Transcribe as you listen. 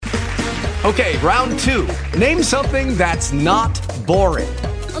Okay, round 2. Name something that's not boring.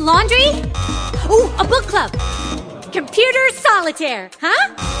 A laundry? Ooh, a book club. Computer solitaire,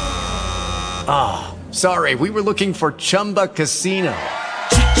 huh? Ah, sorry, we were looking for Chumba Casino.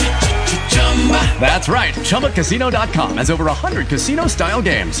 That's right, ChumbaCasino.com has over 100 casino-style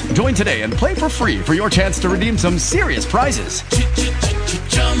games. Join today and play for free for your chance to redeem some serious prizes.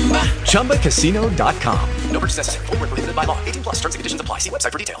 ChumbaCasino.com. No purchase necessary. Void where prohibited by law. 18 plus. Terms and conditions apply. See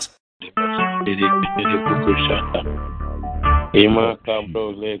website for details.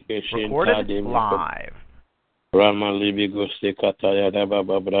 Recorded live. Rama Libigo Sekataya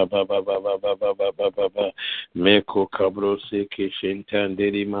Baba Meko Kabro Seke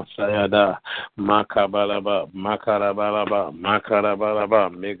Shintandiri Masayada Makabalaba Makarabalaba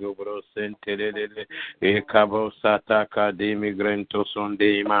Megobro Sentere Ekabo Sataka Demigrento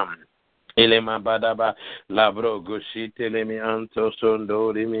Sonde Imam Elema badaba labro gushite lemi anto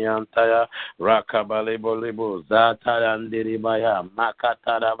sondo limi antaya rakabale bolebo zataya ndiribaya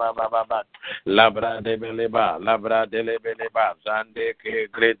makatara baba labra debeleba zande ke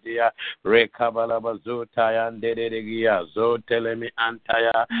gredia rekabala bazutaya nderegia zotelemi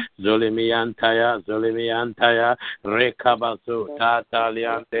antaya zolemi antaya rekabazo tatali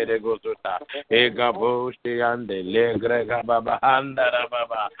ante gozuta egabo shiande legrega baba andara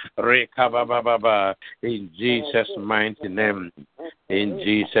baba in Jesus' mighty name. In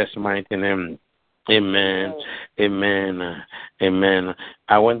Jesus' mighty name. Amen. Amen. Amen.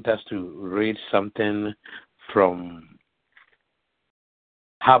 I want us to read something from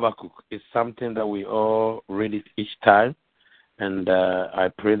Habakkuk. It's something that we all read it each time. And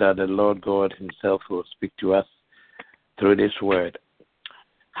I pray that the Lord God himself will speak to us through this word.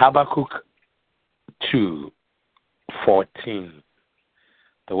 Habakkuk 2:14.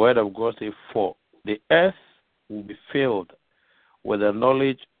 The word of God says, "For the earth will be filled with the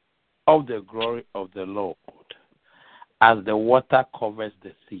knowledge of the glory of the Lord, as the water covers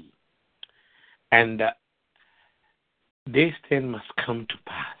the sea." And this thing must come to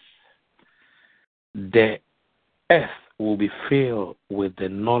pass. The earth will be filled with the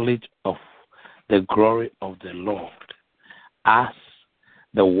knowledge of the glory of the Lord, as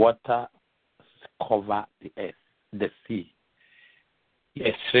the water cover the earth, the sea.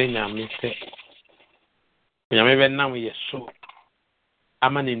 Yes, Nyame sɛ Nyame bɛnam yɛ so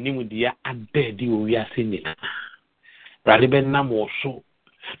ama ne nimdeɛ adaadi wɔ wiase nyinaa. Awurade bɛnam wɔ so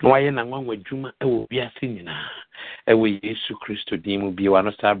na wayɛ n'anwanwa adwuma wɔ wiase nyinaa. Ɛwɔ Yesu Kristo din mu bi wa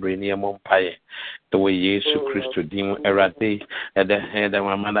no saa bere ne yɛmmɔ mpaeɛ. Ɛwɔ Yesu Kristo din mu Awurade ɛdɛ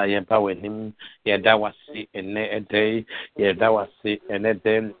mama na yɛmpa w'anim yɛda wase ɛnɛ ɛdɛ yɛda wase ɛnɛ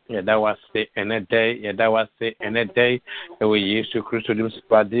dɛ yɛda wase ɛnɛ dɛ yɛda wase ɛnɛ dɛ ɛwɔ Yesu Kristo din mu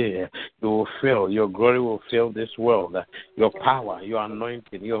sipade. You will fill, your glory will fill this world, your power, your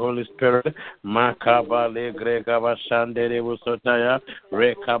anointing, your Holy Spirit. Makaba le gregaba shandere busotaya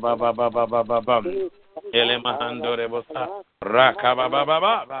rekaba baba Elemahandore bosa rakaba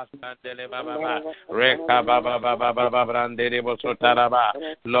baba basandele baba rekaba baba brandere bosotaraba.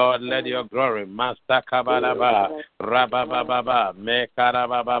 Lord, let your glory master kabalaba rababa baba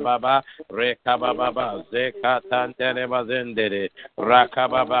mekaraba baba rekaba baba zekatandele bazendere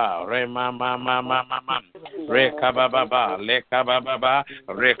rakaba baba remama mama rekaba baba lekaba baba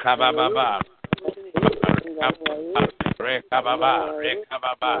rekaba baba Rekababa,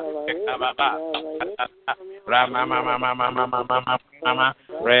 Rama mama,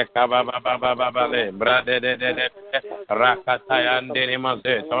 Rekababa, Brade, Rakatayandini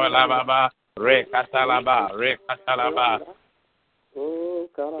Mose, Tola Baba, Rekatalaba,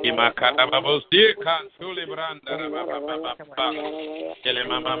 Imakatababusi, Kansuli Branda,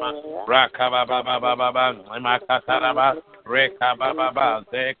 Kelemama, Rakababa, Imakataraba, Rekababa,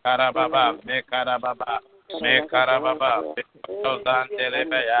 Zekarababa, Mekarababa. Mekarababa,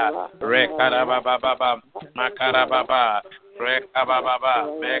 Tozantelebeya, Rekarababa, Makarababa, Rekababa,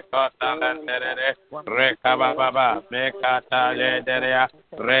 Mekotalantere, Rekababa, Mekataledea,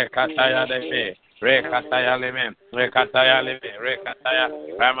 Rekataya Leme, Rekataya Leme, Rekataya,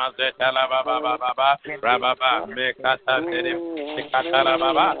 Ramazeta Baba, Rababa, Mekatanere,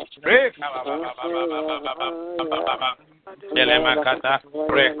 Mekatarababa, Rekababa. Elemakata,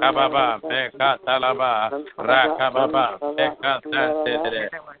 Rekababa, Mekatalaba, Rakababa, Mekatantere,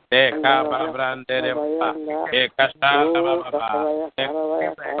 Ekababrandere, Ekatalababa,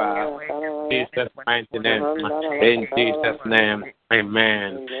 Jesus' mighty name, in Jesus' name,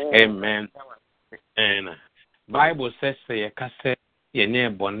 amen, amen. And Bible says, "Say, Kase, ye ne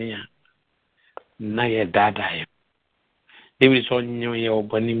bonia, na ye dada." There is only your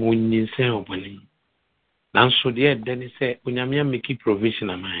bonny moon in Saint Bonny. Nanso deɛ ɛdɛ ne sɛ onyame ameki provision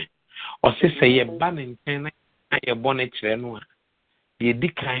ama yɛn or say ye banning and ye bonnet renua. Ye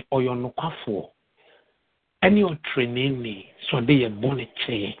decline or your no quaffo. And your training so they ye bonnet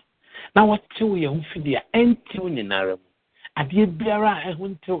chain. Now what till ye who feed ya and till in Arab. At ye beara, I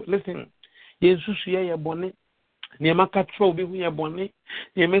won't tell. Listen, ye sushi ye bonnet. Near Macatro be we a bonnet.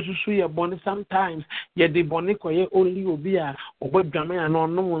 Ye mesusu bonnet sometimes. Ye de bonnet or ye only obia or web drama and no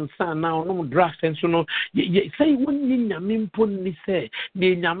one son now no drugs and so no. Ye say one yin yamin pun ni say,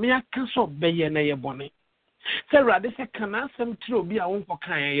 the yamia cancel be ye bonnet. Say rather say can I some true be a one for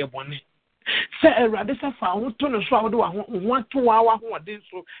kind ye bonnet. Say rather say found to no so do 1 2 hour who are this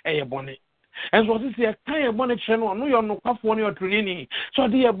so a bonnet. And so this is a kind of bonnet channel, no, you're no one you're training. So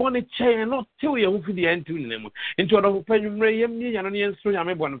the bonnet chain not till you for the end to them. Into a open me and onion so I'm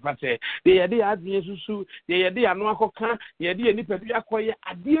a bonfire. They are the admin, they are the Anoacoca, the idea Nipedia,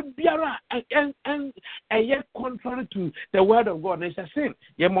 a dear Biara, and a yet contrary to the word of God. It's a sin.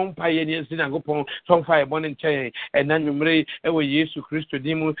 Your mom pioneers in a go upon some fire bonnet chain, and then you may ever use to Christo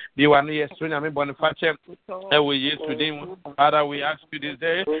Demo, the 1 year soon I'm a bonfire, and we use to Demo. Father, we ask you this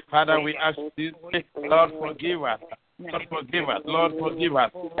day, Father, we ask this day, Lord, forgive us. Lord, forgive us. Lord, forgive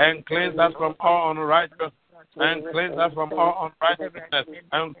us. And cleanse us from all unrighteousness. And cleanse us from all unrighteousness.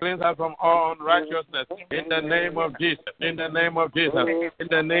 And cleanse us from all unrighteousness. In the name of Jesus. In the name of Jesus. In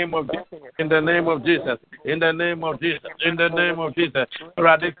the name of Jesus. In the name of Jesus. In the name of Jesus. In the name of Jesus.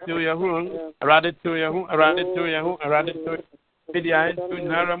 Radic to Yahoo. Radic to Yahoo. Radic to Yahoo. Radic to Fidia to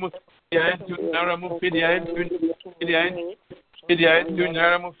Naramu. Fidia to Naramu. Fidia to Fidia. Fidia to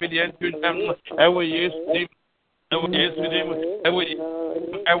Naramu. Fidia to Naramu. I will use him. I will use them. I will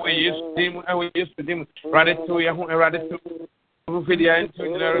use them. I will use them. Rather to Yahoo. Rather to Fidia to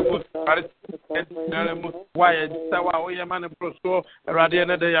Naramu. Rather to Naramu. Why? Sawa. We are man of Prosco. Rather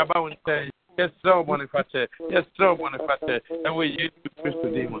another about say. Yes, so Boniface. Yes, so Boniface. I will use to Christo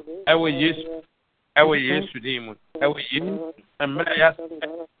demon. I will use. I will use to demon. I will use. And may I ask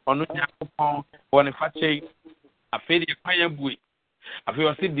on Boniface. A fade your fire boy. I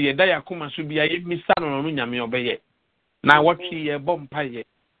feel said the day come and should be a miss son or Minyami obey. Now what she a bomb pie.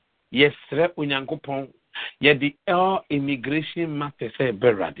 Yes, rep Unyankopon. Yet the immigration matter say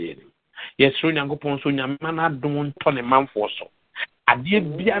Berradin. Yes, Unyankopon, so Yamana don't turn a man for so. I dear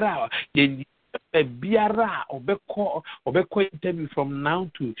Biara, a Biara or Beko interview from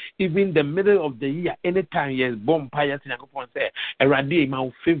now to even the middle of the year, anytime yes, bomb pie in Yankopon say, a radi my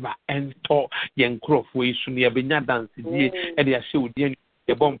favor and talk young crop way soon near Benya dance, and they are show the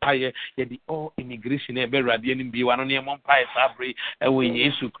bomb pie, yet the all immigration, a berradian be one on your mom pie, Sabri, and we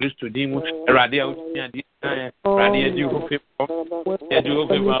Yesu Christo Demo, a radio, Radia you favor.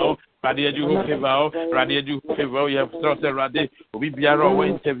 Radia you favor, you have started Radi, we be our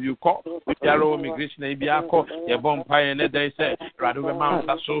interview call, we be our immigration, a biaco, a bomb pie, and they say, Radove Mount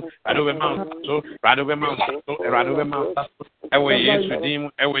Sasso, Radove Mount Sasso, Radove Mount Sasso, Radove Mount Sasso, away yes to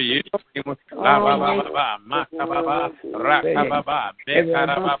him, away yes to him, Baba, Makababa, Rakababa,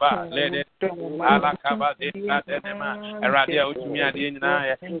 Bekarababa, Lady, Alakaba, Denema, Radia to me at the end,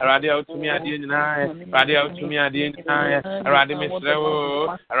 Radia to me at the end, Radia to me at the end, Radimis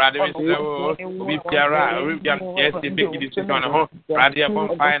Revo, Radimis. We Piara, we can yes, the big decision on home. Radia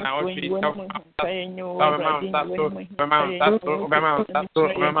Bonfire now, she I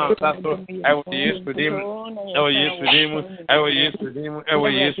will use to them. I will use to them. I will use to them. I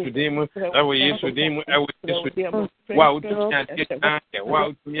will use to them. I will use to them. I will use to them. Wow, to me, I did not.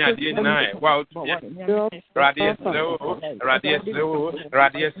 Wow, to me, I did not. Wow, to me, Radia slow, Radia slow,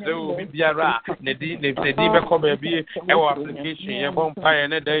 Radia slow. We Piara, the Diva Cobe be our application. A bonfire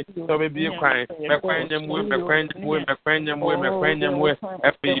in a day. So maybe you cry. McQueen,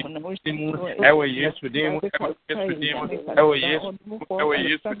 I will use to them. I will use to them. I will use to them. I will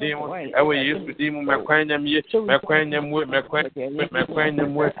use to them. I will use to them.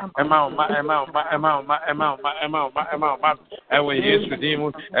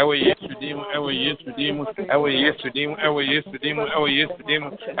 I will use to them. I will use to them. I will use to them. I will use to them.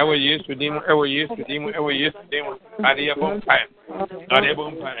 I will use to them. I will use to them. I will use to them. Radia bonfire. Radia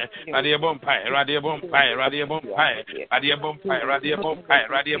bonfire. Radia bonfire. Radia bonfire. Radia bonfire. Radia bonfire. Radia bonfire.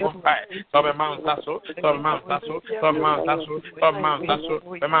 Radia bonfire. Sobre Mount Sasso. Sobre Mount Sasso. Sobre Mount Sasso. Sobre Mount Sasso.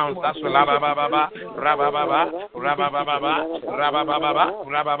 Sobre Mount Sasso. Rabababa. Rabababa. Rabababa. Rabababa.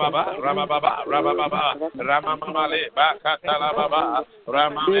 Rabababa. Rabababa. Rabababa. Ramamale. Bakatalababa.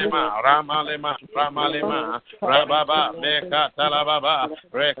 Ramalema. Ramalema. Ramalema. Rababa. Bekatalababa.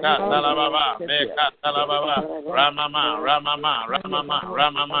 Bekatalababa. Bekatalababa. Ramama. Ramama.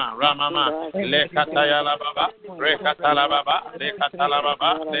 Lekataya la baba, rekatala baba, lekatala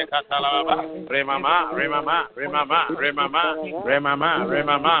baba, lekatala baba, remama,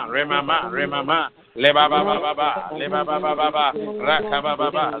 le baba baba, rakaba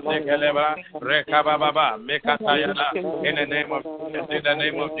baba, zekeleba, rekaba baba, mekataya la, in the name of Jesus, in the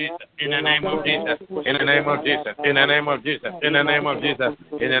name of Jesus, in the name of Jesus, in the name of Jesus, in the name of Jesus, in the name of Jesus,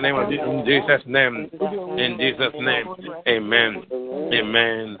 in the name of Jesus, in Jesus' name, in Jesus' name, amen,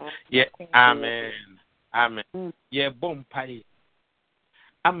 amen, yeah, amen, amen, yeah, bompai,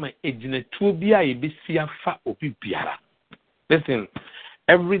 ama ejinatuo bi a yebesi afa obi biara. Listen,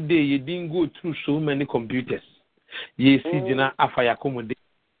 every day you didn't go through so many computers. You see jina afa ya accommodation.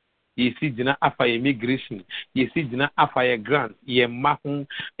 You see jina afa ya immigration. You see jina afa ya grant. Ye mahun.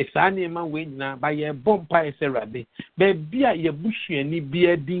 Esa niyema we jina ba ye bompa ese rade. Bebi a ye busuani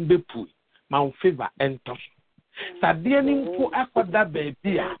biya din bepu. Ma un favor entos. Sadeɛ ni mpo akɔda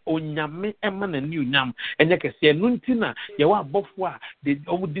baabi a onyame ɛma n'ani onyam ɛnyɛ kɛseɛ no nti na yɛwɔ abɔfo a de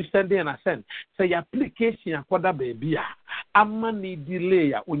ɔmo descending and ascend sɛ yɛ application akɔda baabi a ama ne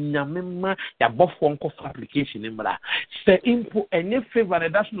delay a onyame ma yɛabɔfo nkɔfa application mmra sɛ mpo ɛnyɛ favor na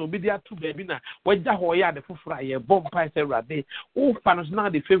ɛda so na obi de ato baabi na wɔagya hɔ yɛ ade foforɔ a yɛbɔ mpae sɛ awurade wofa no so na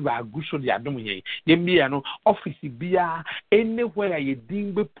de favor agu so de adom yɛn yɛmmia no office biara anywhere a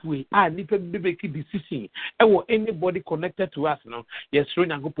yɛdin bɛpue a nnipa bi bɛki decision ɛwɔ anybody connected to us no yes through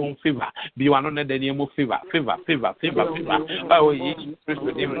Nyankopɔn favor be one on the name of favor Yesu Kristo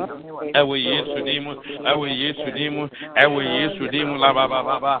dimu Yesu dimu la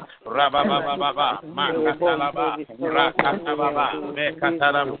baba makatalaba rakatababa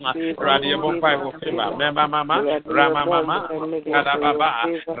mekatalaba radio bompai wo favor mama mama kadababa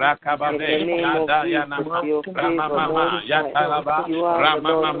rakababe nada yana mama yatalaba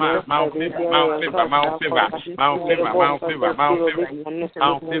mama Mount favor.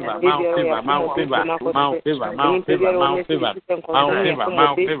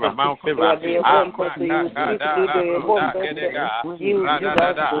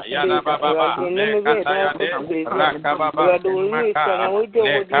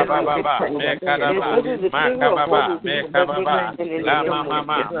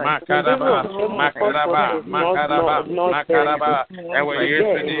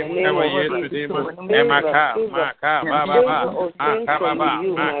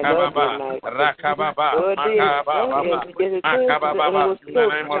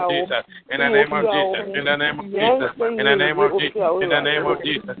 In the name of Jesus, in the name of Jesus, in the name of Jesus, in the name of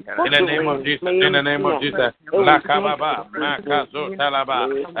Jesus, in the name of Jesus, in the name of Jesus, La Kababa, Makazo Talaba,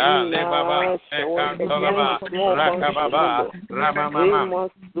 Lebaba, Ekantolaba, Rakababa, Ramamama,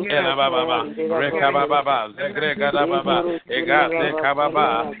 Elababa, Rekababa, Zegregadababa, Egate Kababa,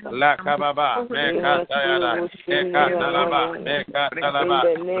 La Kababa, Mekatayada, Ekatalaba, Mekatalaba,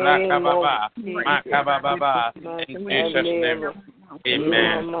 Rakababa, Makababa, in Jesus' name.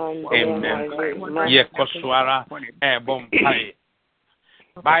 Amen. Ye koswara bompai.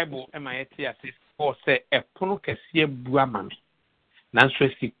 Bible emayetia says for say epono kese bua mame. Nanso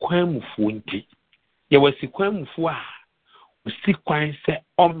sikwan mufu nti. Ye wasikwan mufu a sikwan se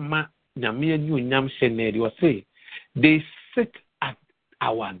omma nyame ani onyam hye na say they sit at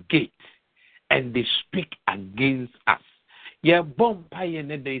our gate and they speak against us. Ye bompai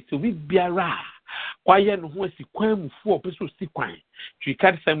ne dey so we biara kwaye no ho asikwan mufu opeso sikwan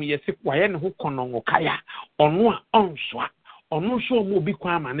twika sam yesi kwaye no ho konongo kaya ono a onsoa ono so mo bi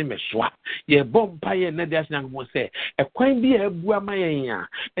kwa ma ne mesoa ye bompa ye na dia snan mo se ekwan bi abu ama yen a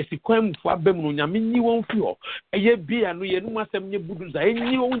asikwan mufu abam no nyame nyi won fi ho eye bia no ye no asem nye buduza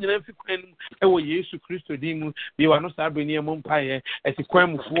enyi won nyina fi kwan no ewo Yesu Kristo din mu bi wa no sabe ni mo mpa ye asikwan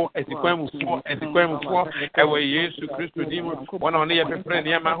mufu ewo Yesu Kristo din mu wona ono ye pepre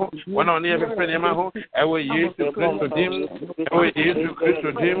ni ma ho ewo Yesu Kristo din mu ewo Yesu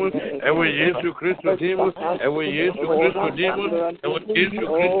Kristo din mu ewo Yesu Kristo din mu ewo Yesu Kristo din mu ewo Yesu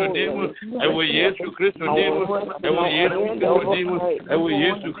Kristo din mu ewo Yesu Kristo din mu ewo Yesu Kristo din mu ewo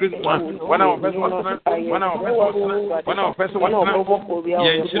Yesu Kristo wana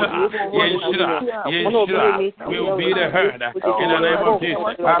we will be the herd in the name of Jesus.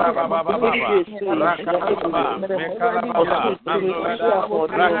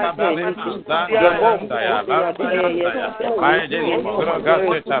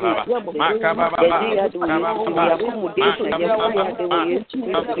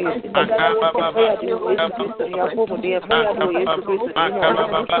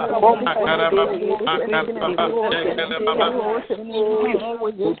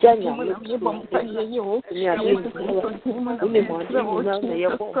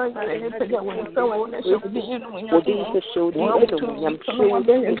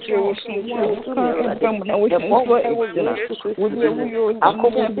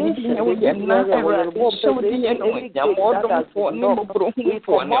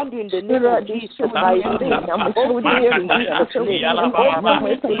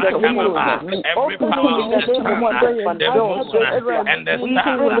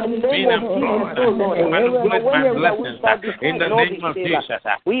 In the name of Jesus,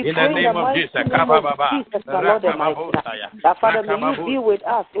 in the name of Jesus, Father, may you be with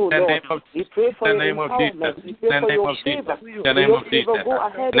us, oh Lord. We pray for your empowerment. We pray for your favor. May your favor go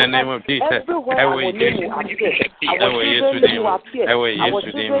ahead of us. Everywhere our name will appear. Our children's name will appear. Our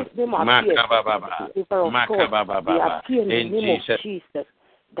children's name will appear. In the name of Jesus.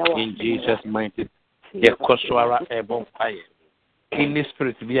 In Jesus' mighty name. Any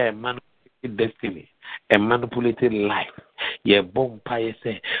spirit be a manipulated destiny, a manipulated life.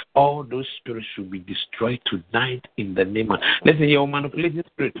 Say all those spirits should be destroyed tonight in the name of. Listen, you're manipulating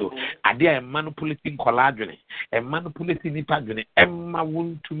spirit. Are they manipulating collagen? A manipulating nipagene? Emma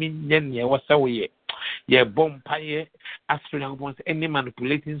won't to me yen ye was away. Ye bomb pie Australian ones any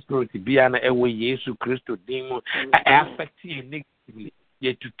manipulating spirit be an away Yesu Christo demon affecting negatively.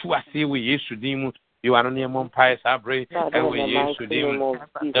 Yet to two I say we Yesu demon. You are on your mom pies, I pray. And we use to demon.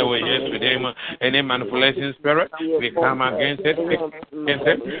 And we use to demon. Any manipulating spirit, we come against it.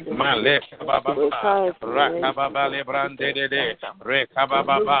 Malek Baba, Rakababa Lebrande de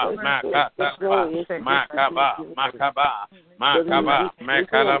Rekababa, Makaba,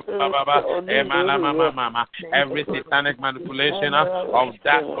 Emana Mama, every satanic manipulation of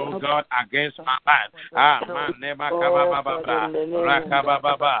that, oh God, against my life. Man, Nemakababa,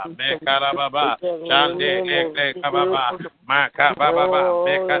 Rakababa, Mekarababa.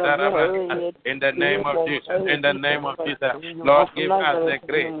 In the name of Jesus, in the name of Jesus, Lord, give us the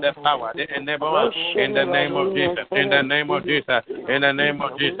grace, the power, the enablement. In the name of Jesus, in the name of Jesus, in the name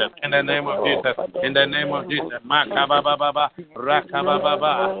of Jesus, in the name of Jesus, in the name of Jesus, Makababa,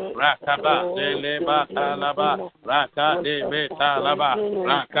 Rakababa, Rakaba, Leba Talaba, Raka Lebe Talaba,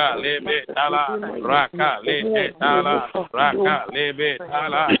 Raka Lebe Tala, Raka Lebe Tala, Raka Lebe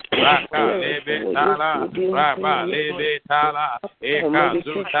Tala, Raka Lebe Tala, Raba Lebe Tala, Eka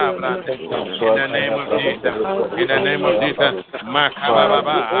Zutabra. In the name of Jesus, in the name of Jesus,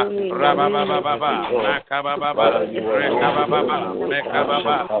 Makababa, Rabababa, Makababa, Rekababa,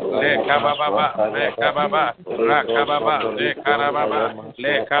 Mekababa, Lekababa, Mekababa, Rakababa, Lekarababa,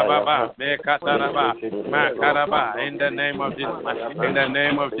 Lekababa, Mekataraba, Makaraba. In the name of Jesus, in the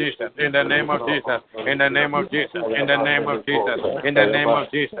name of Jesus, in the name of Jesus, in the name of Jesus, in the name of Jesus, in the name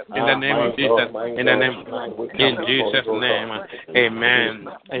of Jesus, in the name of Jesus, in the name, in Jesus' name, amen,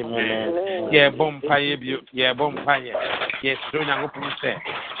 amen. Yeah, bompire, yeah, bompire, yes, so now open say,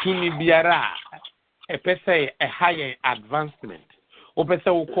 Tuni Biara, a pesa a higher advancement, or pesa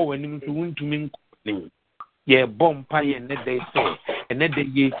will call when you want to mean, yeah, bompire, and they say, and then they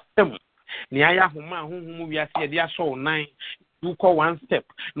ye some. Niaya Huma, whom we are saying, they are so 9. You call one step,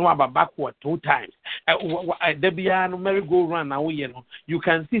 no about backward 2 times. There be no merry-go-round now. You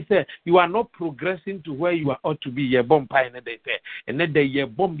can see, sir, you are not progressing to where you ought to be. Your bomb pie, and they say, and then they your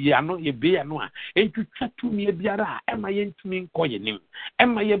bomb, you are not your beer, no. And you chat to me, Biara, am I in to me calling him?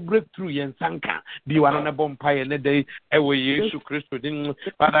 Am I a breakthrough and sanka? Be you on a bomb pie, and the day, away, Yesu Christ,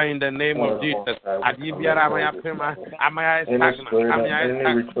 Father, in the name of Jesus, I give Biara, am I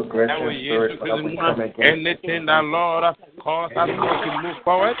anything that Lord cause us to move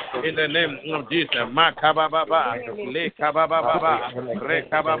forward in the name of Jesus. Makababa, Lekababa,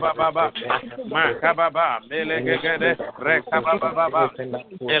 Rekababa, Makababa, Melegede, Rekababa,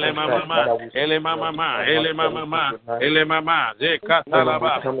 Elemama,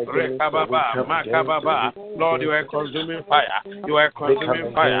 Zekatalaba, Rekababa, Makababa. Lord, you are consuming fire. You are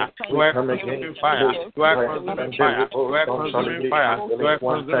consuming fire. You are consuming fire. You are consuming fire. You are consuming fire. You are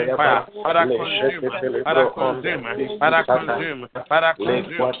consuming fire. Father, consume. Father, consume. Father, consume. Father,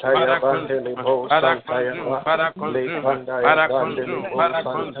 consume. Father, consume. Father, In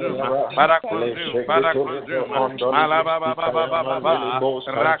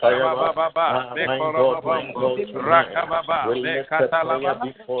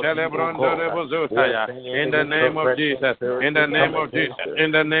the name of Jesus, in the name of Jesus,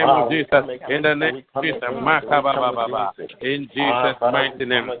 in the name of Jesus, in the name of Jesus, in Jesus' mighty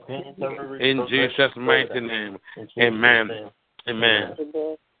name, in Jesus' mighty name, amen, amen.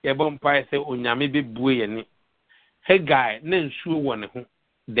 Yebompa say onyame bebuye ni. Hey guy, na nsuo wɔ ne ho.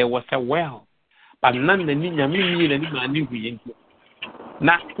 There was a well, but none na ni nyame ni na ni ma ni huye nti.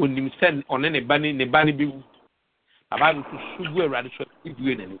 Na onim sɛ ɔne ne bani bi wu. Aba no sugu Awurade so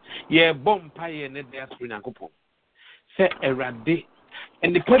bibuye na ni. Yebompa ye ne de aso Nyankopɔn. Sɛ Awurade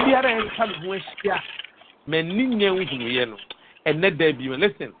enipa biara enka no ho ahyia. Mani nya nhunu ye no. Ene da bi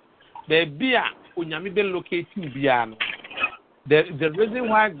listen. There be a onyame be locate you biara no. The reason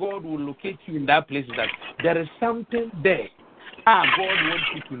why God will locate you in that place is that there is something there. God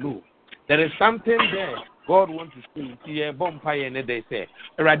wants you to know. There is something there. God wants to see.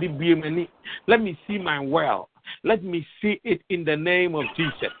 Let me see my well. Let me see it in the name of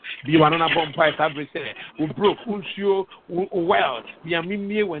Jesus. Be one on a bonfire, every say, who broke, who show well. Be a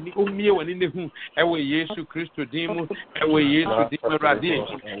mimie when in the whom, away Yesu Christo Demo, away Yesu Demo Radi,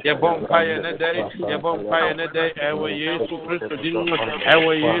 your bonfire in a day, your bonfire in a day, away Yesu Christo Demo,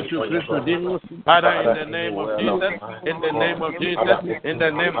 away Yesu Christo Demo, Father, in the name of Jesus, in the name of Jesus, in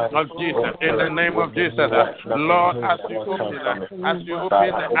the name of Jesus, in the name of Jesus, Lord, as you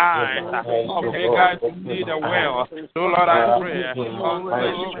open the eyes of Hagar to see the well. So Lord, I pray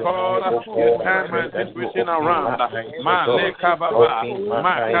until God you turn my situation around.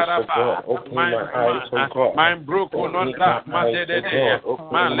 My broken not that my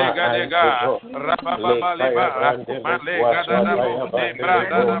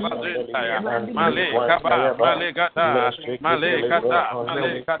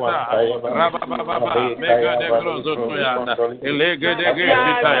lega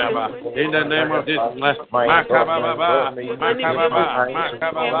rababa in the name of Jesus. Makababa,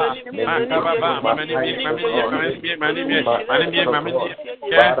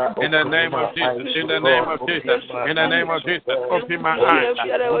 in the name of Jesus, in the name of Jesus, in the name of Jesus, open my eyes,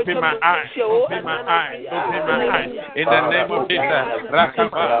 open my eyes, open my eyes, open my eyes, in the name of Jesus,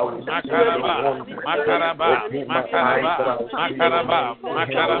 Rakaba,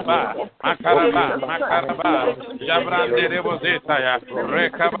 Makaraba, Jabrande Rebozeta,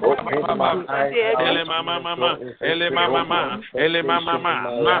 Rekaba, Ele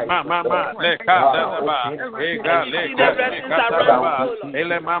mama, le kadaba, ega le kadaba,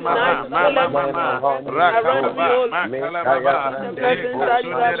 ele mama, rakaba, makalaba,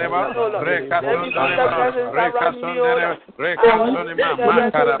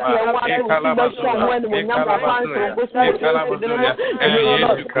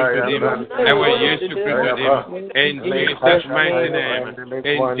 in Jesus' mighty name,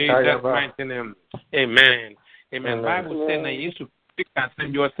 in Jesus' mighty name. Amen. Amen. Bible says that you should speak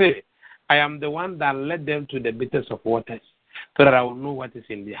and you say, I am the one that led them to the bitters of waters, so that I will know what is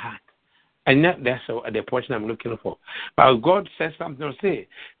in their heart. And yet that's the portion I'm looking for. But God says something. Say,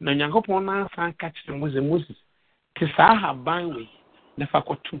 no, Yankopon na fan catch the Moses. Tisa have ban we never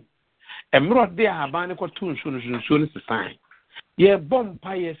got two. And more there have ban got two soon is the sign. Yeah, bomb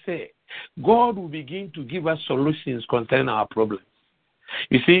pie say, God will begin to give us solutions concerning our problems.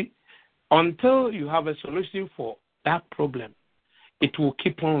 You see, until you have a solution for that problem, it will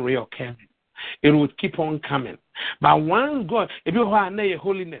keep on reoccurring. It will keep on coming. But once God, if you have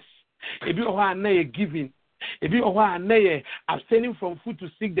holiness, if you have giving, if you have abstaining from food to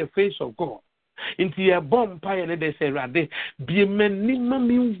seek the face of God, into your bomb pie, they say, what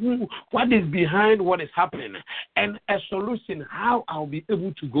is behind what is happening, and a solution how I'll be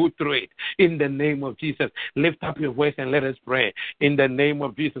able to go through it. In the name of Jesus, lift up your voice and let us pray. In the name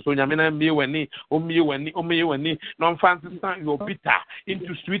of Jesus, no fancy you're bitter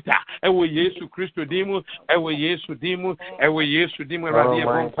into sweeter. Ewe Yesu Christo demo, ewe Yesu demo, ewe Yesu demo. Radia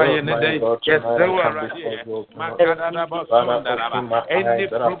bomb pie in the day. Yes, any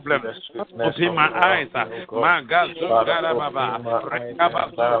problem. Open my eyes, Magazu Garababa,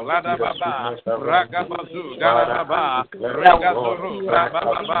 Rekabazu, Ladababa, Ragabazu, Garababa, Regazuru,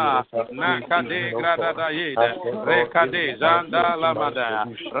 Rababa, Nakade, Gradada, Rekade, Zanda Lamada,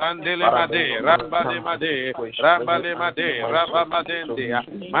 Randele Made, Rambade Made, Rambale Made, Rabamadende,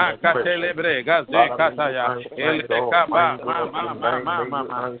 Makatelebre, Gaze Kataya, Elekaba,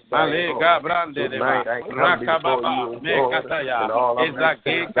 Mama, Alega Brande, Rakababa, Mekataya,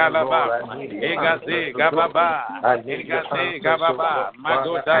 Ezaki Kalaba. Egaze Gababa, Egaze Gababa,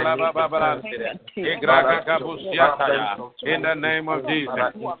 Magota Baba, Egraga Gabusiataya, in the name of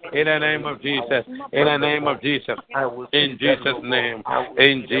Jesus, in the name of Jesus, in the name of Jesus, in Jesus' name,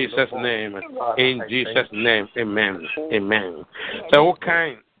 in Jesus' name, in Jesus' name, amen, amen. So what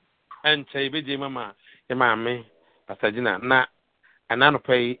kind and say be mama, me, Pasajina, na, and I don't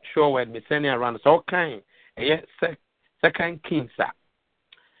pay sure where me sending around so kind, yes, second king, sir.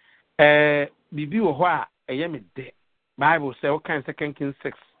 Bibi wa a yemi de Bible say what kind 2 Kings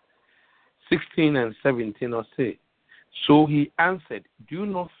 6:16 and 17 or say. So he answered, do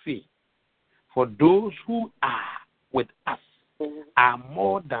not fear, for those who are with us are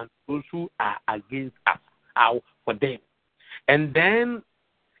more than those who are against us, are for them. And then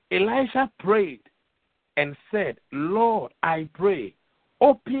Elisha prayed and said, Lord, I pray,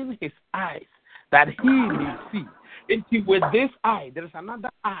 open his eyes that he may see. And with this eye, there is another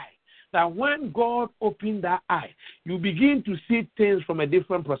eye. That when God opened that eye, you begin to see things from a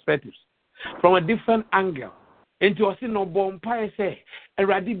different perspective, from a different angle. And you see no bompire say, a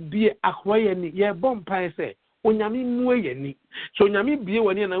radi be acquired, ye bompire say, Onyami muye. So Nyami be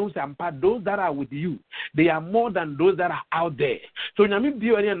when you those that are with you, they are more than those that are out there. So Nyami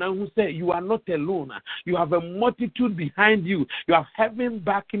be when you say you are not alone. You have a multitude behind you. You have heaven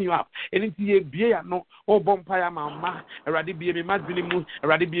backing you up. And it's ye be no oh bompire mama, a radi be me madvilimu, a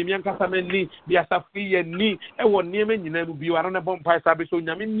radi be me ankasameni, be a safi ni, a one name and you be around a bompire sabi so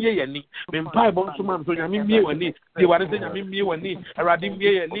Nyami ye ni, Mempai bonsumam, so Nyami me when ni, you are the Nyami me when ni, a radi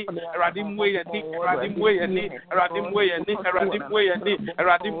me ni, a radi way and ni, a radi way and ni, a radi way and ni, Radim way and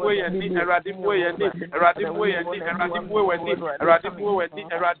Radim way and Radim way and Radim way and Radim way and Radim way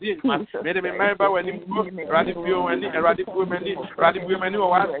and Radim. Made him remember when he Radim view and Radim women, Radim women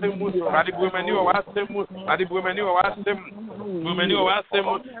who asked them, Radim women who asked them, Radim women who asked them, women who asked them,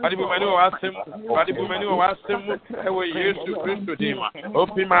 Radim women who asked them, Radim women who asked them, and we used to Christ to him.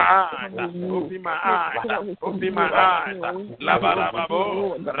 Open my eyes, open my eyes, open my eyes.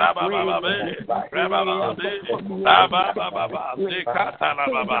 Labarababo, Rabababe, Rabababe, Rabababa.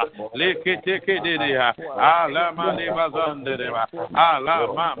 Baba, Leketeke de Ala Malibazandeva, Ala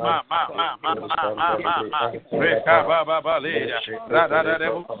Reka Baba Leda, Rada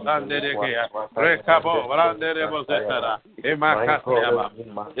Sandegea, Rekabo, Randerebo Zetara, Emakataba.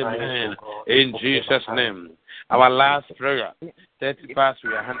 Amen. In Jesus' name. Our last prayer, 30 verse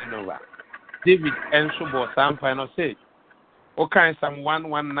we are handing over. David Ensubo, Psalm final say, okay, Psalm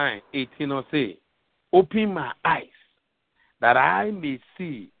 119, 18 or say, open my eyes, that I may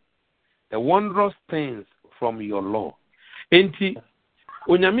see the wondrous things from your law. Enti,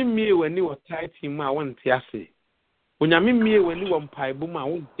 onyami mie wani wa tight him a won tiase. Onyami mie wani wa mpaibu ma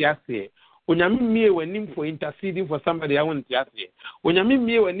won tiase. Onyami mie wani for interceding for somebody I won tiase. Onyami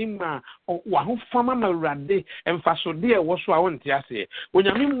mie wani ma wa ho fama ma rade emfasode e wo so a won tiase.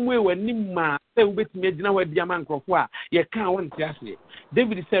 Onyami mie wani ma se ubetimi agina wa dia man krofo a ye kan won tiase.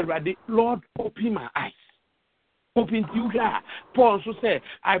 David said, "Rade, Lord, open my eyes." Open to you. Paul also said,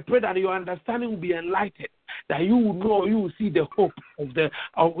 I pray that your understanding will be enlightened, that you will know, you will see the hope of the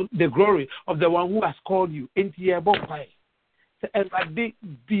glory of the one who has called you into your body. Then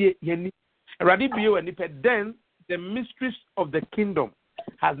the mysteries of the kingdom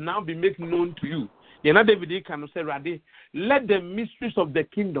has now been made known to you. David can say, let the mysteries of the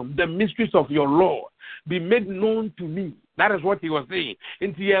kingdom, the mysteries of your law, be made known to me. That is what he was saying.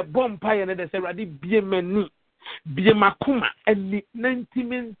 Into your bonfire, and they say, be a menu. Be makuma and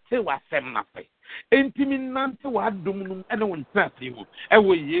nantimin te wasem nafe. Entimin nante wa dumnum and one traffic.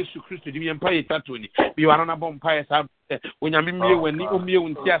 Ewe Yesu Christ, the empire tatuni. Be one on a bonfire. When I'm in when you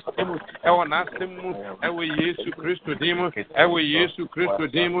and just Ewan asked him, Ewe Yesu Christ to demon, Ewe Yesu Christ to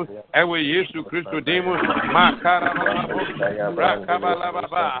demon, Ewe Yesu Christ to demon, Makarababa,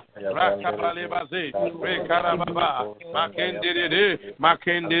 Rakabalababa, Rakabalebaze, Rekarababa, Makendere,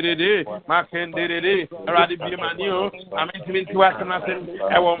 Radibimanio, I'm intimate to us nothing,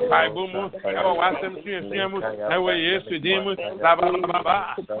 Ewan Paibumu, Ewan Wasem Siamu, Ewe Yesu demon,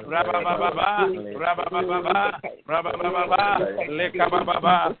 Rabababa, Baba, Leka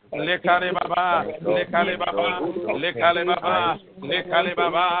Baba, Lekale Baba, Lekale Baba, Lekale Baba, Lekale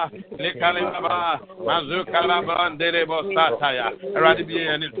Baba, Lekale Baba, Mazukala Bandere Bosataya,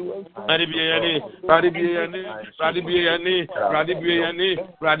 Radibiani, Radibiani, Radibiani, Radibiani, Radibiani,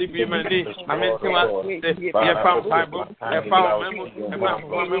 Radibimani, Amentima, Efam Fibo, Efam Memo, Efam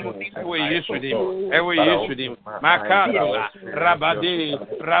Memo, Yesu. dim. Ewe Yesu dim. Makatola. Rabade.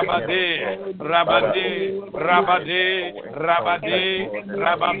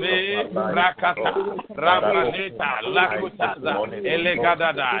 Rakata. Rabaneta. Lakutaza.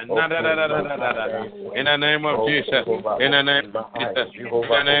 Elegadada. In the name of Jesus. In the name of Jesus. In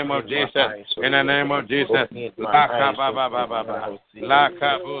the name of Jesus. In the name of Jesus. Laka baba baba.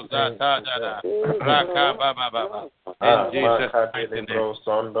 Laka buzata dada. Raka baba baba. In Jesus' mighty name.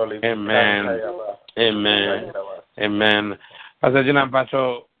 Amen. Amen. Amen. As a general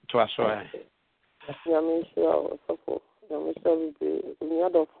battle to us, right? Yamisha,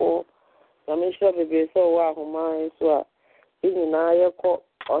 Yamisha, baby, so wow, my so. In I call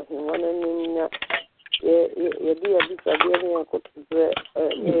or him one and you be a bit of the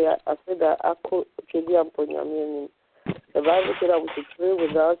I said that I could be upon Yamin. The Bible said I was to pray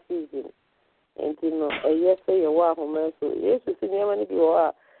without season. And you know, a yes, say a wow, man, so yes, it's in Yamani, you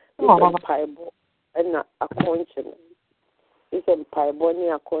are a pieball and a conscience. It's a pieball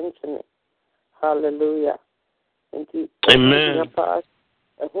near conscience. Hallelujah. And amen. A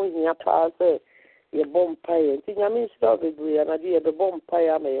who pass your bomb pie. And Yamin stop it, and I did the bomb pie.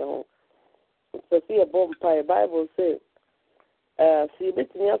 I may home. So see a bomb pie. Bible says, see,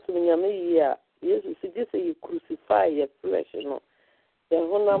 bet me up to Yami. Yes, you see, just say you crucify your flesh, you know. The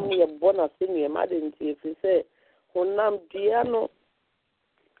honam near bona senior madden, if you say, honam diano,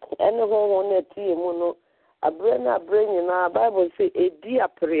 and the home on a tea mono, a brain, in our Bible say, a dear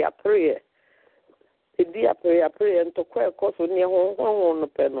prayer. A dear prayer, and to quite cost near home on the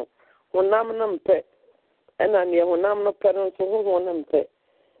penal. Honam pet, and I near honam no penal, so who want them pet.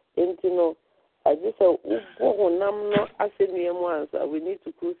 And you know, I just say, honam no asenium once, we need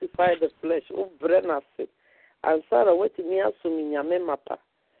to crucify the flesh, oh, brenna fit. And Sarah, what me assuming your memapa.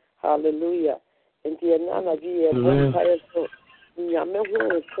 Hallelujah. And the Nana be a vampire so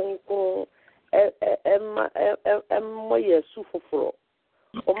Yamahu Funko Emma Sufofro.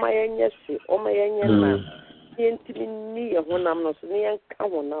 O my yes, o my yan, me when I'm not near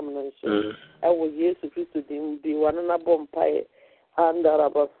Camon. I was used to be one and a vampire. And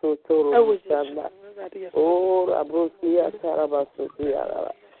Arabasoto, oh, Abrosia,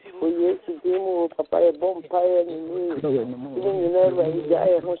 Tarabasotia. We used to do Papa a vampire and me. Even you never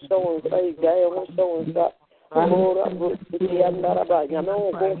guy who so and say, guy who so and that. Oh, Abrosia, Naraba, you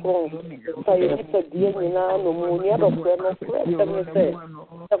know, go say it's a dear no moon, of them, let me say.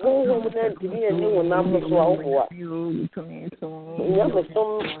 The whole woman to be a new number to our Yamasom,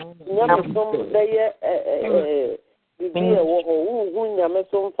 they be a who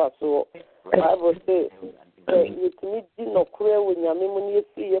Yamasom Faso. I will say. You meet no queer when Yamini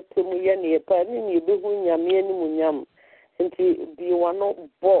see a Timuyan, a penny, you be when Yamian Munyam, and be one of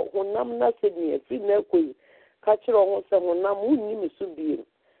Bo, when I'm not sitting a female queen, catch her on someone, Namu, Miss Bean.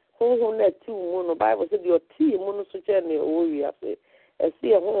 Who net 2 mono Bible said your tea monosuchene, oh, we have say, and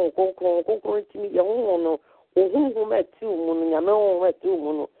see a home, go to me, your own, who met 2 mono, Yamon met 2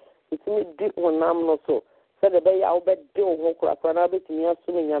 mono, it's me deep when I'm not so. Said the bay, I'll bet Bill Hokra, and I'll bet me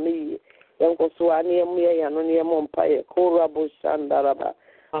assuming Yami. Yanko Suani Mia Yanonia Mompire, Korabo Shandaraba,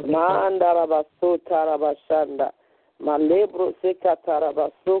 Mandaraba So Taraba Shanda, Malebro Seka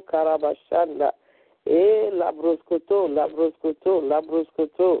Taraba So Karabashanda, Labroscoto,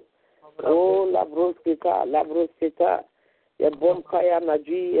 oh Labroskita, a bompire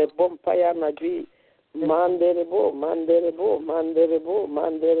Naji, Manderebo,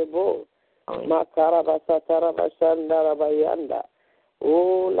 Makarabasa Tarabashandaraba.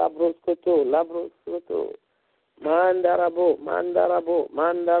 Oh, Labroscoto, Mandarabo,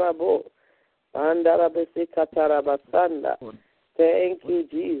 Mandarabesi Katarabasanda. Thank you,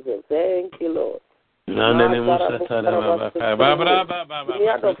 Jesus. Thank you, Lord. No,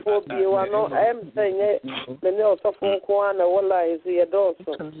 I'm saying it. The nails of Kwana, Walla is the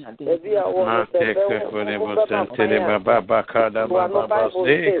Dawson. The Via Walla, the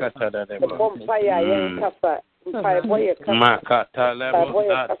Bompire, Makata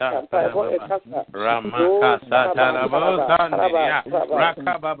Lebosata Ramakasata Lebosania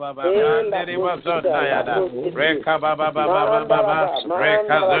Rakababa Neribazotaya Rekababa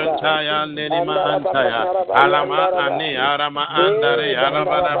Rekazotaya Nenimantaya Alama Ani Arama Andare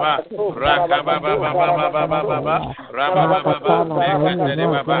Arababa Rakababa Rababa Rekababa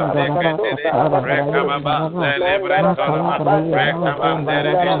Rekababa Celebretonama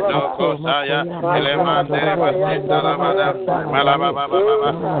Rekabandere Indokosaya Elemandere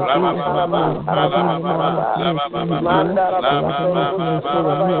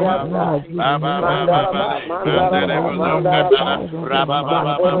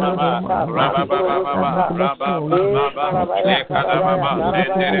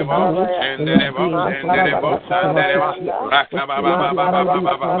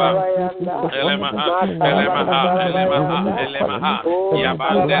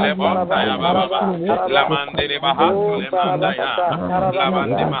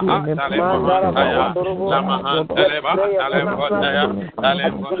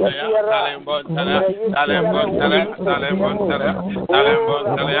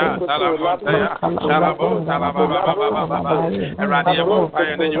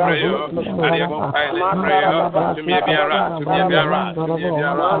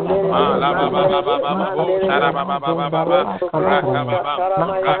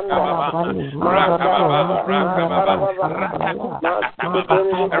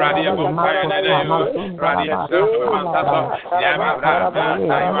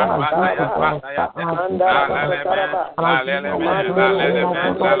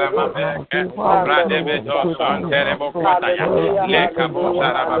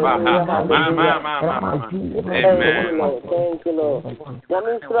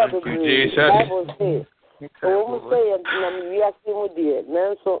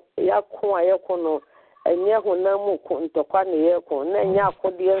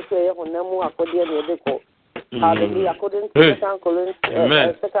Hallelujah. According to 2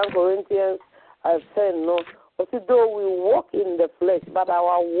 Corinthians 10, no. Though we walk in the flesh, but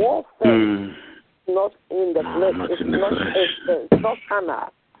our warfare is not in the flesh. It's not carnal.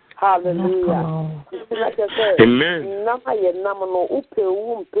 Hallelujah. Like I said, Nama ye nama no upe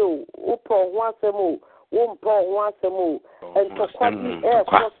umpe upo wansemu umpo wansemu and to kwadi air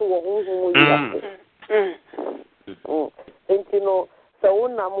cross wo hu hu no so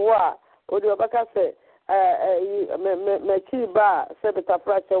unamwa odi obaka say me chiba se beta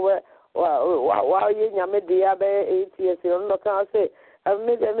frache wa ye nyame de ya be 8 years no kan say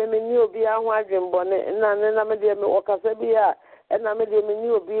me ni obi ahụ adwembo na me de me okasa bi a na me de me ni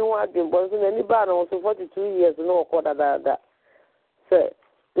obi ahụ adwembo so na ni ba no so 42 years no okoda da say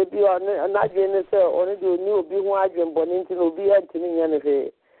de bi on na dwe ne say on de ni obi ahụ adwembo nti na obi antini nya ne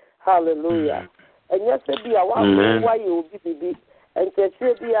fe hallelujah enya se bi a wa ye obi bibi ente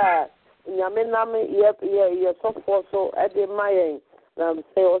bi a nyame nam ye so e de mayen na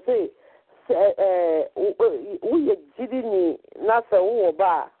say o say we jidi ni na se wo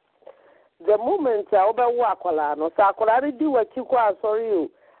ba the moment a obewo akola no sa akola ri di wati kwa asori o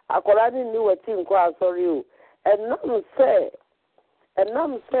akola ni wati kwa asori o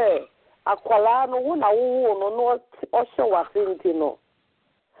enam se akola no wo na wo no no o hye wasinti no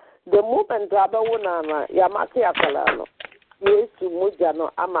the moment abewo na ya make akola no Yesu moja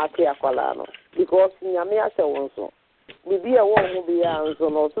no amake akola no because nyame ahye won so bibi e wo hu bia nso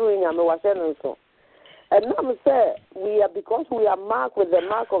no so nyame wahye nso and nam say because we are marked with the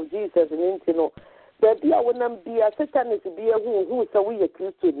mark of Jesus in no baby a wonam bia Satan is bia hu so we are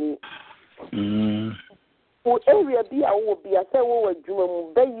Christian ni wo area bia wo bia say wo adwuma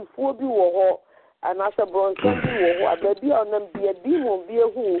mu bayifuo bi wo ho anasa bronson bi wo ho baby a wonam bia demon bia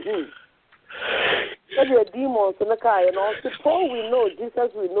hu the demons in the car, and also Paul we know,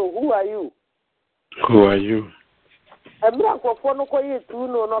 Jesus we know. Who are you? Who are you? And me for no koye tu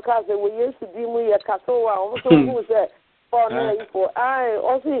no ka say we yes demon ye kasowa. Also who say for no for I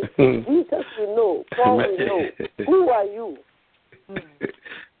also Jesus we know, Paul we know. Who are you?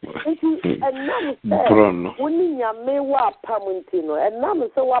 And nam say when nyame wa pamntino and nam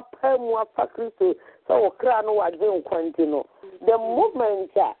say wa pamu afa Kristo so okra no wa dwen kwantino the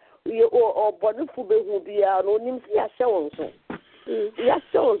moment or bonifu be who be a no nim ya show so ya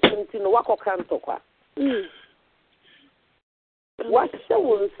show something wako kanto kwa what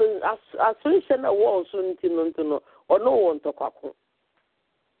show so assumption a wall so ntino or no one to kwako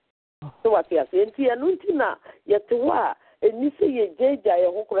so what ya say nti anu ntina yete wa eni se ye jeja ye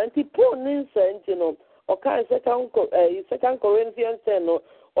ho kora nti Paul ninsa ntino o kan second Corinthians 10 no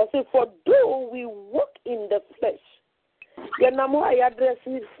or say for though we walk in the flesh ya namo ay address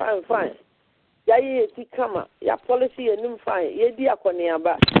it fine ya ye ti kama ya policy ye nim fine ye di akone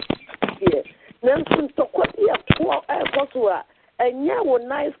aba ye nan sun to kwati ya to ay kosoa enya wo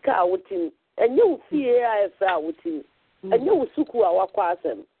nice car wutin enya wo fie ay fa wutin enya wo suku a wakwa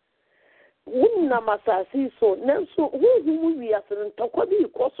asem wunna masasi so nan so hu wi asen to kwadi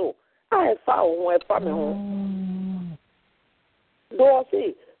koso ay fa wo e fa me ho do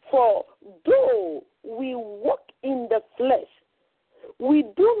see for though we walk in the flesh, we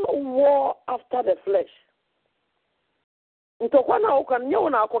do not war after the flesh. ntokwana ukran nyewo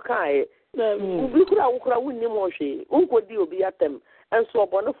na akokae ubi kura ukra wunni mo hwe unkodi obi atem enso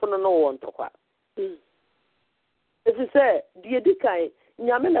obonefo no wo ntokwa esi se die dikan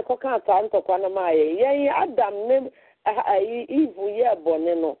nyame na koka ata ntokwa na maye yen Adam ne Eve ye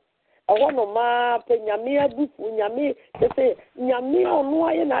bone no ewo no ma pe nyame abufu nyame se nyame onu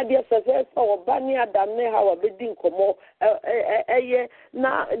aye na ade sese oba ni Adam ne Hawa bedi nkomo eye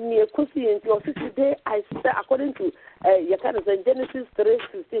na ni ekosi enti o today I say according to you can say Genesis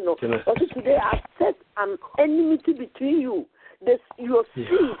 3:15 no o today I set an enmity between you your seed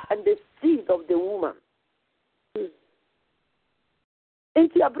and the seed of the woman.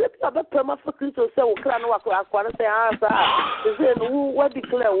 Enti abrepi abapema for Christo say o kra no akwa say say no what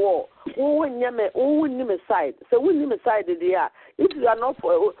declare war who win me side so win me side there if you are not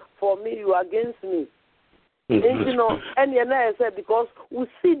for me you are against me. And you know and you know say because we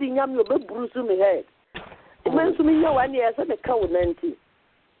see the nyam you be bruise me head it means to me you 1 year say the cow 90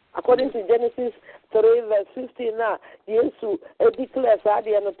 according to Genesis 3:15 now Jesus declares that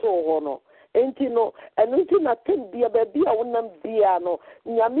they are not to enti no enti na tem bia baby a wonam bia no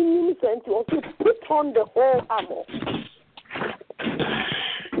nyame nim senti also put on the whole armor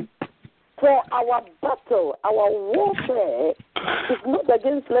for our battle our warfare is not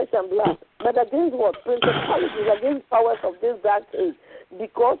against flesh and blood but against what principalities against powers of this dark age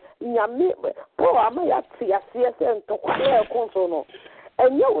because nyame po amaya tia ento kwale konso no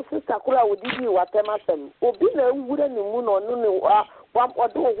enye wo sister kura wo didi watemasem obi na wura ni mu no no ne one or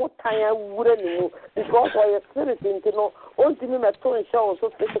do what time wouldn't know because I your spirit into no only me to show so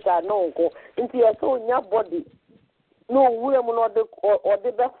physical no go into your soul your body no woman or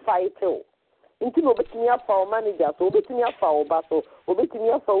the best fight into no betting your for manager so betting your for basso or betting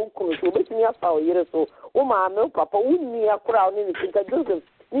your for ukuru so betting your for years so ma no papa wunni akura oni ni think Joseph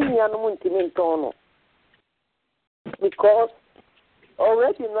ni anu muntimentono because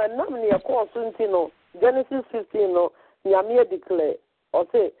already no namni akọ suntino Genesis 15 no Nyame declare or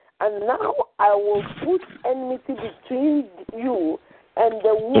say, and now I will put enmity between you and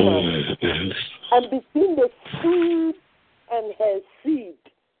the woman, and between the seed and her seed.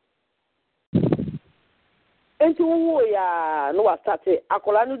 Enti wo ya no wastate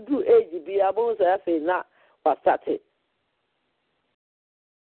akola no du age bi abo so afi na wastate.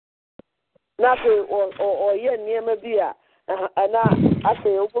 Na fe o ye niema bi a na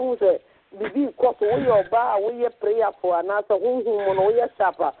afi obo so bibi because we oba we prayer for and answer who no we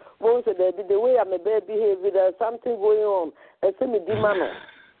sharper once the way I may behave there's something going on and say me demano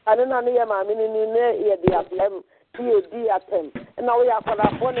and na ya ma me ni na ya dia blame di attempt and now we are for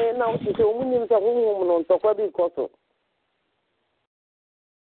that one now to say umunim say who no to kwa because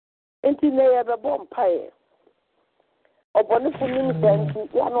enti na ya be bom pai obone funim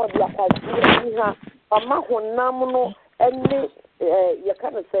senti ya no dia ka di ha ama honam no ene ya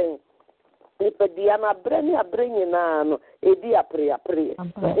kana say Diana Brenny na no edi apre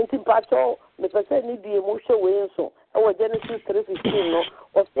inti pacho me pese ni di emotion we so our Genesis 3:15 no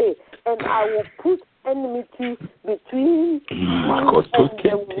or say and I will put enmity between you and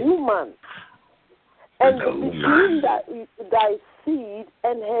the woman and between thy seed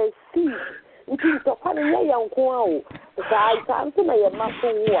and her seed inti to kwani ya nko awo sai tanto na ye maso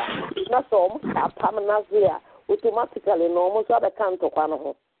wo na so mo apam na zia automatically no mo so be kanto kwa no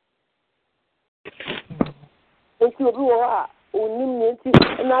ho enti obi wo a onim ne enti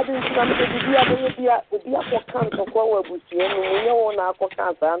na de nti na me bia obi akoka ntokwa wa busie no munye wo na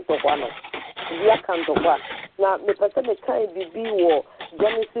akoka sa ntokwa no bia kantokwa na me pese me kan bibi wo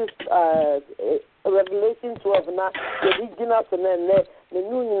Genesis Revelation 12 na the original so na me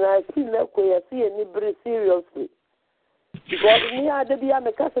nu nyina ti na ko ya si ni bre seriously because me ade bia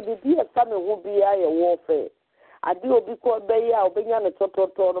me kasa bia fa me ho bia ye warfare ade obi ko be ya obenya ne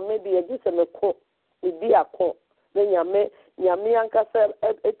tototo no maybe e gise me ko ebi akọ na nyame ankasa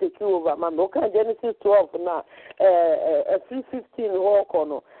take over ma no kan Genesis 12 na 3:15 ho ko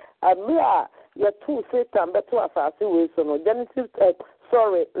no amia ya tu Satan beto asase we so no Genesis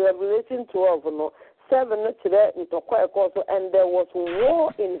Revelation 12 no 7 no kire ntokwa ekọ so and there was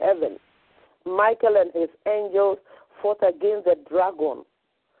war in heaven. Michael and his angels fought against the dragon.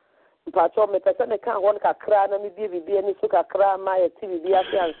 Pacho me pese me kan won kakra na me bia ni so kakra ma ya ti bia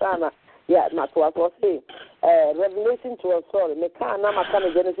fi ansana. Yeah, not what was say. Revelation 12, sorry. Me can't na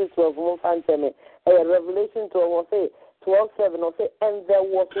makana Genesis 12 mo fante me. Revelation 12 was say 12:7 was say, and there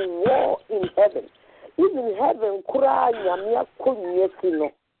was war in heaven. Even heaven kura nyamia kunyeti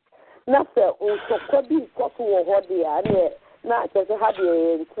no. Na se unsokwa bi koso wo hodi ya ne na chese hadi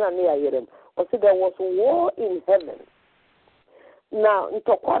ntina ne ayerem. O say there was war in heaven. Now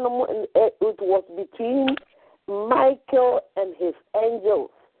ntokwa no it was between Michael and his angels.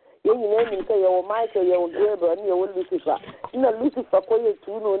 You name say you Michael, you Gabriel, and you Lucifer. Lucifer for you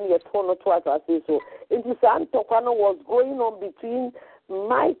to know near Tono twice I say so. It is Antokano was going on between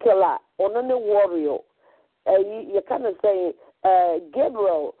Michael on a warrior. You kind of say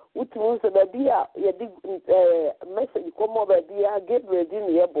Gabriel, which means that message come over Gabriel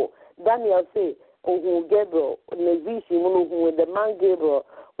didn't able. Daniel say, oh, Gabriel, with the man Gabriel,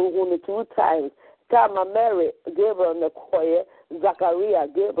 who 2 times. Tama Mary, Gabriel, and the choir, Zachariah,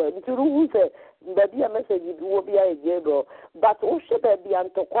 Gabriel. Who said, the message will be a Gabriel. But also, there be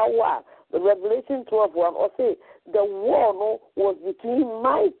Antokwawa, Revelation 12:1, or say, the war was between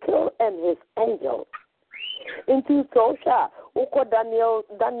Michael and his angel. Into Tosha, Oko Daniel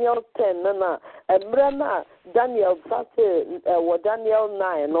 10, and Brana, Daniel, Daniel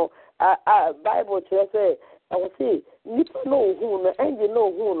 9, no, Bible say, I will say, Nipa no who, and you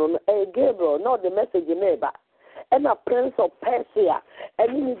know who, Gabriel, not the message neighbor. And a prince of Persia,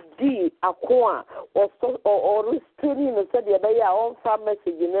 and in D, Aqua, or restraining and said, they are on farm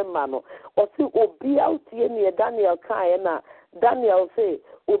message in a manner, or see, be out near Daniel Kayana. Daniel say,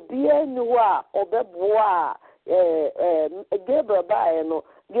 Obia Noa, or Bebois, Gabriel Bayano,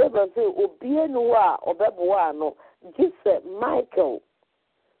 Gabriel say, Obia Noa, or Beboano, just Michael.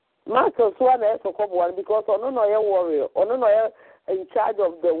 Michael's one is a couple one because on no warrior, on no in charge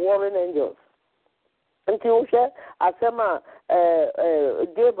of the warring angels. Until Asema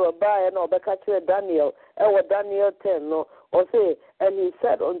Gabriel Bayano, or Becatcher Daniel, or Daniel 10, no, or say, and he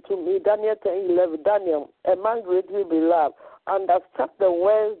said unto me, Daniel 10:11, Daniel, a man greatly beloved, understand the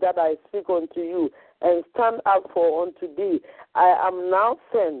words that I speak unto you, and stand up for unto thee. I am now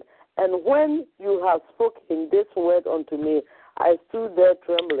sent, and when you have spoken this word unto me, I stood there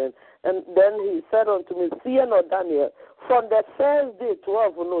trembling. And then he said unto me, Fear not, Daniel, from the first day,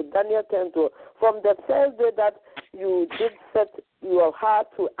 12, no, Daniel 10:12, from the first day that you did set your heart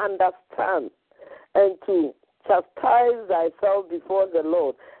to understand and to chastise thyself before the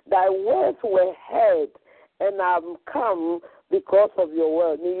Lord, thy words were heard, and I'm come because of your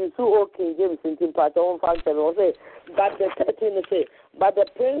word. You see, O King James in part 1, 5, 7, or say, but the 13 say, but the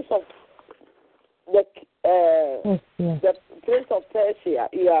prince of the prince of Persia,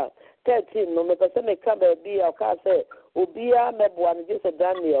 13. No, me person me come be or can say, Obia me buan just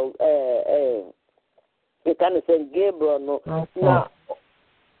Daniel. You can say Gabriel no. Now,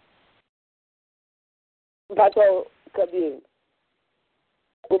 but Kabir,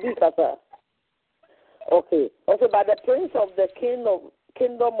 Obi Kasa. Okay. Also, by the prince of the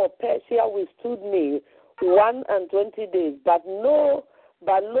kingdom of Persia withstood me 21 days, but lo,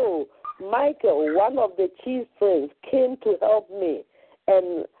 Michael, one of the chief princes, came to help me,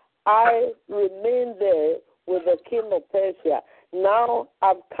 and I remained there with the king of Persia. Now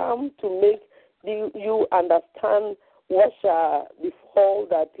I've come to make you understand what shall befall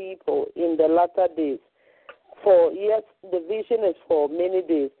the people in the latter days. For yes, the vision is for many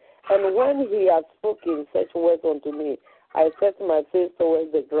days. And when he had spoken such words unto me, I set my face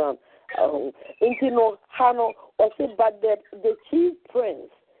towards the ground. But the chief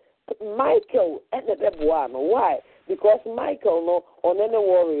prince, Michael, and the one. Why? Because Michael no on any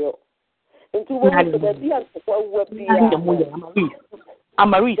warrior. Into what the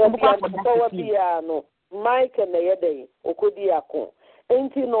Michael na yede okodiako.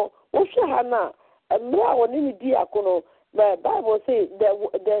 Enti no wo hana mra woni diakono. The Bible says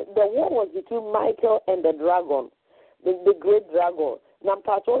the war was between Michael and the dragon, the great dragon. Now,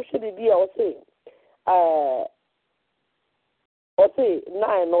 Pastor should be say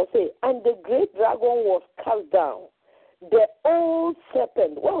 9 or say, and the great dragon was cast down. The old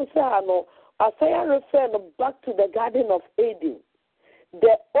serpent. What we say, I refer back to the Garden of Eden.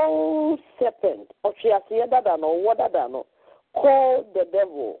 The old serpent of Shiasidano, called the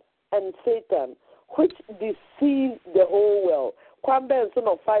devil and Satan, which deceived the whole world. Kwambe son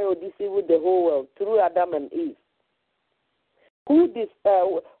of fire deceived the whole world through Adam and Eve. Who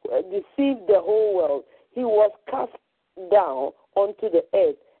deceived the whole world? He was cast down onto the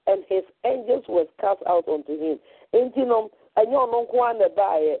earth, and his angels were cast out unto him. And you know, I know no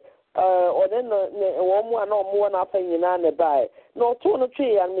buy or then no more nothing in buy. No, 2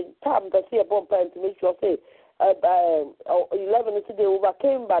 tree and time to see a bomb to make sure say 11 they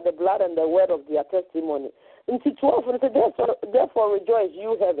overcame by the blood and the word of their testimony. Into 12 it said, therefore rejoice,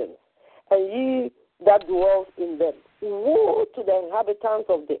 you heavens, and ye that dwell in them. Woe to the inhabitants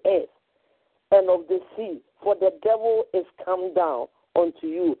of the earth and of the sea, for the devil is come down unto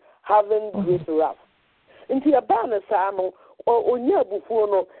you, having great wrath. Into a banner sano or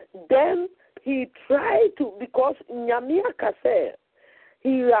onyabufono. Then he tried to, because Nyamia Kase,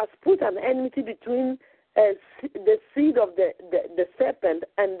 he has put an enmity between the seed of the serpent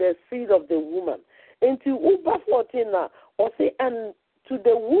and the seed of the woman. Into Uber 14 or say, and to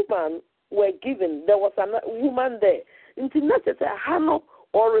the woman were given, there was a woman there. Into not as a Hano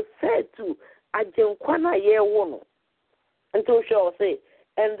or referred to a Jenkwana ye wono. Until shall say,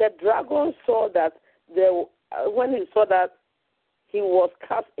 and the dragon saw that when he saw that he was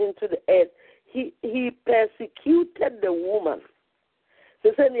cast into the earth, he persecuted the woman.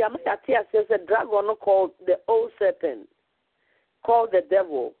 So said the dragon called the old serpent, called the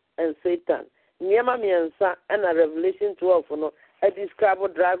devil and Satan. Niema miensa and a Revelation 12 a describe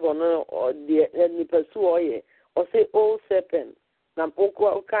dragon or the pursue or say old serpent.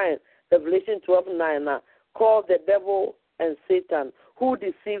 Nampoko kind Revelation 12:9 called the devil and Satan, who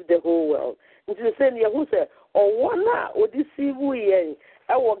deceived the whole world. Into the same year who said, or one or deceive we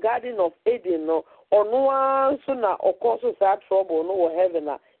our Garden of Eden no or no one sooner or causes that trouble no heaven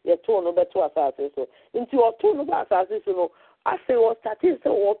your tone over to assassin so into your tone of assassin no I say what starting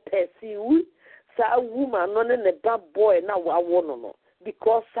so what pursue sa woman no ne bad boy na wa no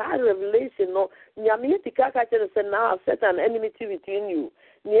because sa revelation no nyame tikaka say now set an enmity between you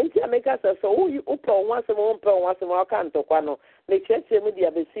nienti ameka say so you open once more kan to kwa no le church me dia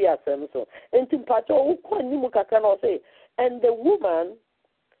be see asem so enti mpacho wo kwani mu kaka no say and the woman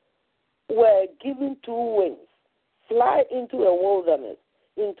were given 2 wings, fly into a wilderness,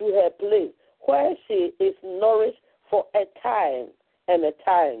 into her place, where she is nourished for a time and a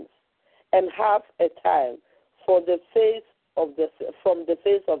time, and half a time from the face of the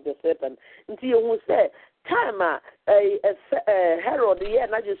serpent. Until you say, time Herod, yeah,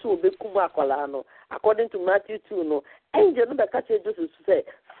 not just will be kumakolano, according to Matthew 2, no, angel no catch Joseph say,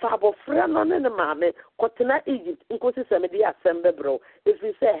 Fabo Frenon and the Mammy, Cotina Egypt, in Cotisamedi Assembly, bro. If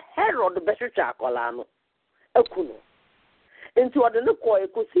we say Herod the Bishop Chacolano, a kuno. Into the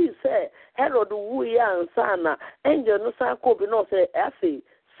Nuko, could see, say, Herod Wuya and Sana, angel no San Kobe, no say, Effie,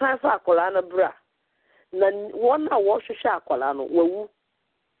 Sanfa Colana bra. Nan one wash Chacolano, woo.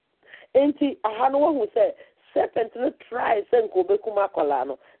 Ain't he a Hanoa who say, serpent no try send Kobe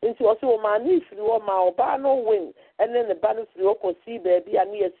Kumacolano, into also mani through my obano wing, and then the banner through see baby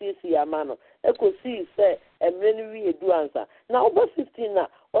and near CC Amano. Echo see say, and many we do answer. Now, over 15 now,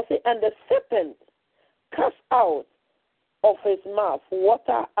 or say, and the serpent cast out of his mouth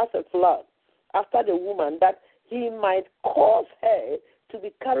water as a flood after the woman, that he might cause her to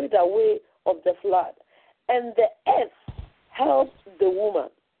be carried away of the flood. And the earth helped the woman,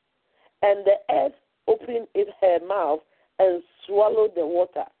 and the earth opened her mouth and swallowed the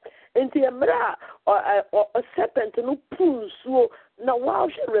water. Into a mera or a serpent no pun so now wow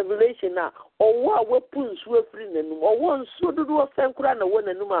revelation now or wow we pun so free nenum or one so do sankura na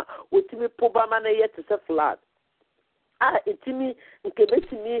wona numa wotimi pobama na yet to flat. Etimi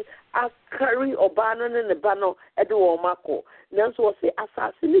nkebetimi akari obano ne bano edo omako nanso say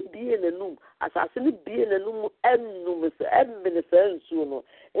asase bie nenum enum se embene nsu no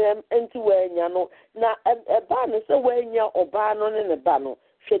enti wanya no na eba ne se wanya obano ne bano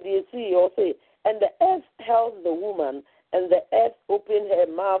shedi see or say and the earth held the woman and the earth opened her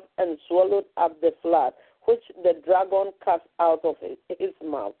mouth and swallowed up the flood which the dragon cast out of his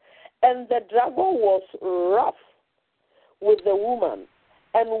mouth, and the dragon was wroth with the woman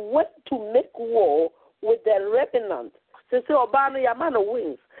and went to make war with the remnant. So Obana Yamana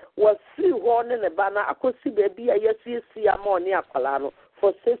wings was free horn in a banner. I could see baby a yes, ammonia colano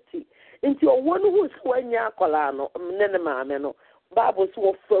for safety. Into a one who's when ya colano, Nenema, Babos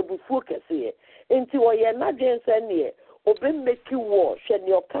were focus here. Into a Yanadian Sanye, or been make you war, shed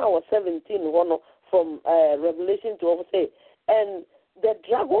your cow 17 one from Revelation 12 say, and the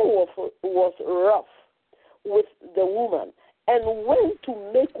dragon was rough with the woman and went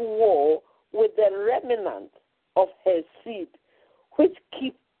to make war with the remnant of her seed, which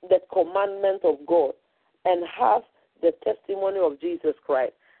keep the commandment of God and have the testimony of Jesus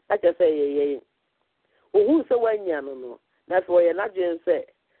Christ. I just say, who say when no? That's why you're not just say,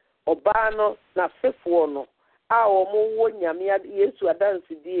 Obano na fefuono. Our mo nyamia Yesu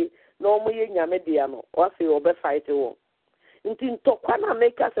adansi die no mo ye nyamediano. Or say obe fight wo. Nti ntokwa na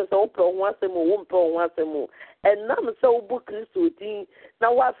make us so pro nwasem wo mpro nwasem and nam so bu Kristo tin na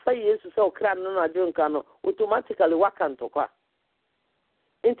wa fa Yesu so kra no na jonka no automatically waka ntokwa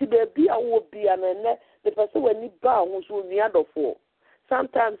nti be bia wo bia na ne the person when ni ba ho so ni adofo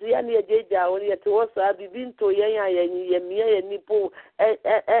sometimes ya na ejeja woni ye to sa bibinto ye nipo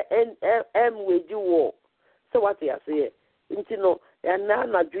weji wo so what you say nti no ya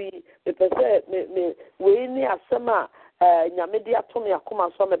na dwi the person me we ni asema nyamedi atono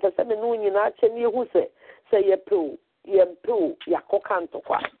yakoma so me pese me no nyina ache ne hu se yempew yakoka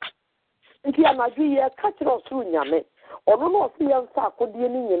ntokwa nti anadwo ye catch us through nyame ono no se ye nsa akodie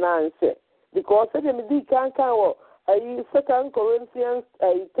ni nyina nse because say me di kan wo 2 Corinthians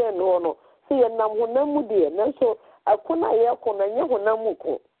 10 no say ye nam honam mu de nanso akona ye kona nye honam mu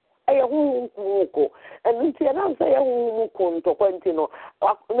ko aye hu ko and nti na say ye hu mu ko ntokwanti no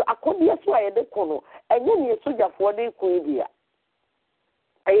akodie so aye de ko no enye ne sojafo de ko bia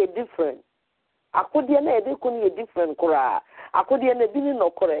aye different akodie na ye de ko ni different kora akodie na bi ni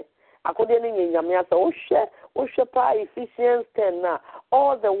nokore akodie ni nyame asa wo hwe pa Ephesians 10 na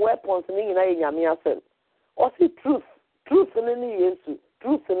all the weapons ni na nyame asa o see truth ni Yesu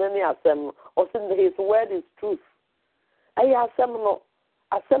truth ni asem o see his word is truth ayi asem no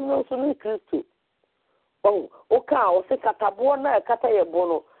so ni Kristo o ka o see katabo na kata ye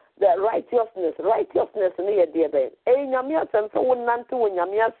bono the righteousness ni ye de be nyame asem so wonante wo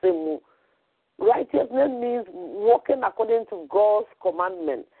nyame asem mu. Righteousness means walking according to God's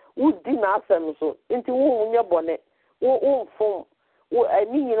commandment. Who did not asem so into who nya bone who form who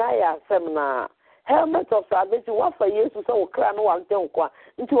any na ya asem na helmet of salvation what for Jesus so kra no wan ten kwa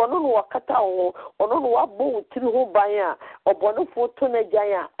into ono no wakata ho ono no wabo tiri ho ban a obonofo to na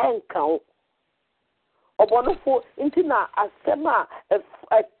gyan a enka ho obonofo into na asem a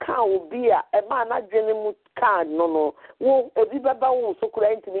ka obi a e ma na dwene mu ka no wo ebi baba wo so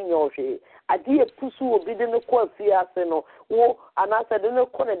kra ntimi nya ohwe ade pusu obi de no kwa fiase no wo anasa de no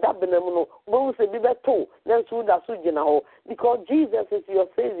ko ne dabenam no bo se bi beto na so da so gina ho because Jesus is your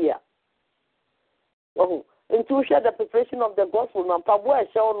savior. Into share the preparation of the gospel no pabo e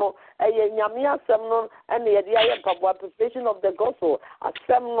show no e nyame asem no and ye de aye pabo preparation of the gospel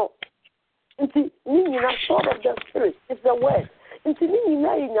asem no nti ni nyina sword of the spirit is the word nti ni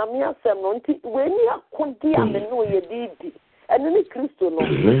nyina ye nyame asem no nti we ni akodi ame no ye di and then Christo no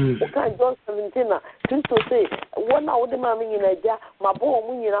okay John 17 na Christo say one na wode ma me nyina ja mabo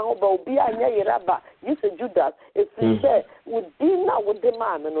mu nyina ho ba obi anya yeraba yese Judas if he say we din na wode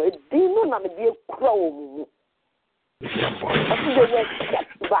ma me no din no na me de kura wo mu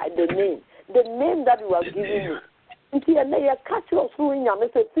by the name that you are giving me nti ya na ya catch us through nyame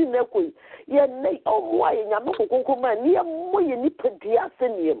say sin na koi ya na o mo ya nyame kokoko ma ni ya mo ye ni pedia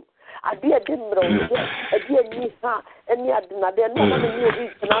seniem ade ade mro ade ni ha eni adina de na na ni obi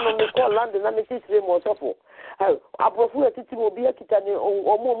na no me call land na me titire mo sofo aprofu etiti mo bi akita ni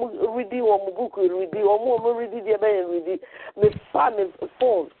omo read o book read omo read de be read me fa me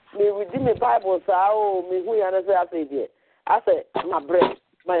phone me read me bible sa o me hu ya na say afa de asa my bread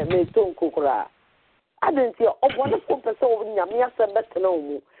my me ton kokora adanti obone fo pese o nyame asem betena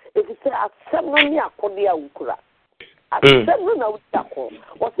omu if you say asem no ni akode a ukura asem no na utako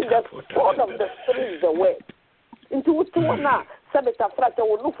what is the sword of the spirit is the word into what na sabeta frata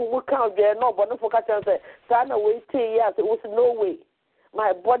wo no fu mu kan de no obone fo ka say sa na we tey yes it was no way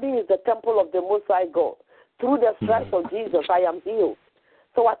my body is the temple of the most high God through the stripes of Jesus I am healed.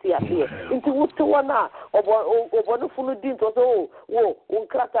 So what you are here into what na obone fu no din to so wo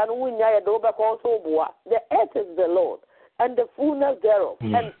unkrata no wunya ye do be ko so boa the earth is the Lord and the fullness thereof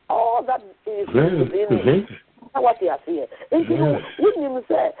and all that is within it. What you are here into when you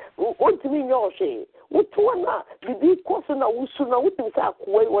say want me your she what na bibi koso na wusu na wutim say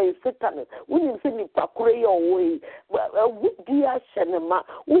akwai wo satan when you say ni pakure your way what dia shenema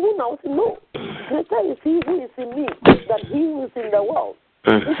who na no greater is he who is in me than he who is in the world.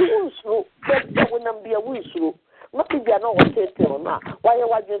 Into wusu but when am be a wusu not be no what say na why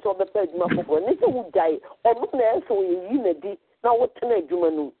you so be pay ma for ni say wo dai o na so yi na di na what na adwuma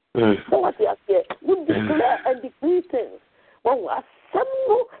no. So what you say we declare and decree things. Well,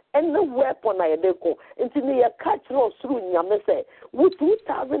 assemble and the weapon I deco into the catch us through nyame say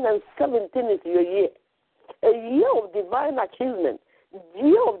 2017 is your year. A year of divine achievement,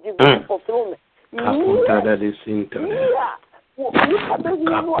 year of divine fulfillment. Okay,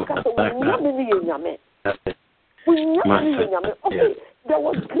 there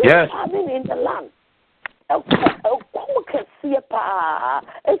was great famine in the land. Can see a pa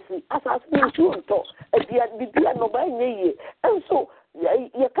as I speak to and so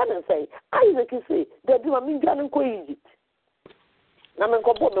you can't say Isaac can say that you are mean Egypt. Naman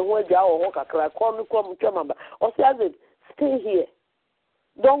ko bo me ho agya o kakra ko no ko mtwamamba o say stay here,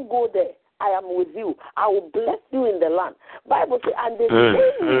 don't go there, I am with you, I will bless you in the land. Bible say and the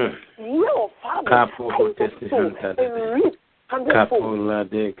same year of famine and reap. What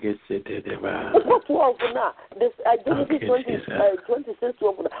was now? This Genesis 26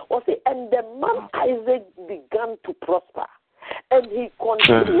 was it, and the man Isaac began to prosper, and he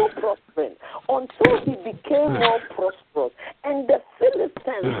continued prospering until he became more prosperous, and the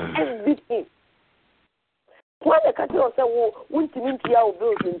Philistines envied him. When the country say, "Won't you mean to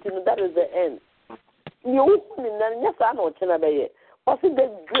bills?" That is the end. You yes, I know Chinabe. The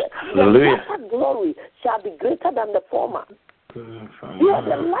latter glory shall be greater than the former. You are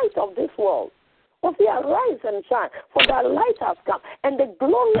the light of this world. For they arise and shine, for the light has come, and the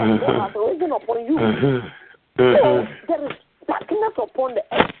glory of God has risen upon you. So there is darkness upon the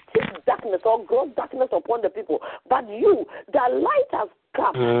earth, darkness or gross darkness upon the people. But you, the light has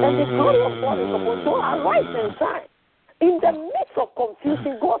come, and the glory of God is upon you. So arise and shine. In the midst of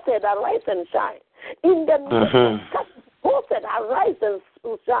confusion, God said, arise and shine. In the midst of God said, arise and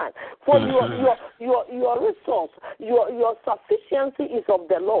shine. For your resource, your sufficiency is of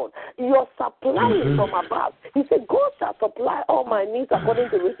the Lord. Your supply is from above. He said, God shall supply all my needs according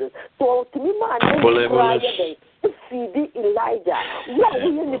to riches. So to me, man, feed Elijah. What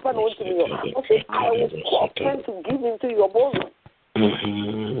will you never know to me? I will call friends to give into your bosom.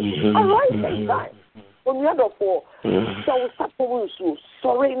 Arise and shine. On the other four, so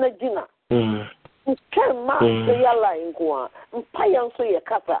sorry, Najina. Can man say a line go on? Payan say a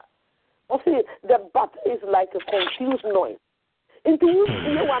kappa. The battle is like a confused noise. Into which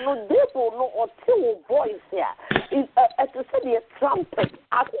you are not therefore no or two voice here. As I said, a trumpet,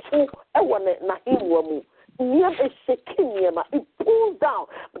 as who I want to Nahimu. Near a shaking, it pulls down.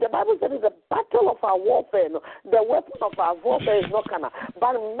 But the Bible says it's a battle of our warfare. No? The weapon of our warfare is not kind of,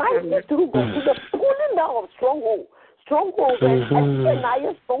 but mighty through God to the pulling down of strongholds. Strongholds and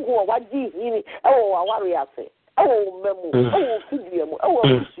I stronghold. What do you mean? Oh, warrior say. Oh, Memu. Oh, Fidiamu. Oh,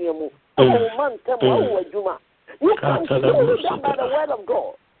 Fidiamu. Oh, Mantemu. Oh, Juma. You can pull it down by the word of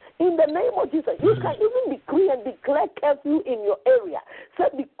God. In the name of Jesus, you can even decree and declare curfew in your area. So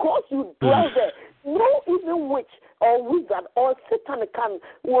because you dwell there, no even witch or wizard or Satan can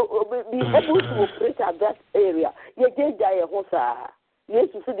be able to operate at that area. You get there, Hosa. Yes,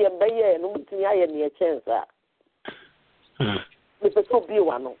 you see the Embaye and Mutiaya near chance. The person be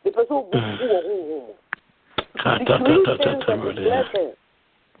one. The person be who.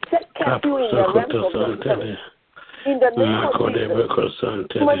 Set curfew in the realms of the spirit. In the name of Jesus,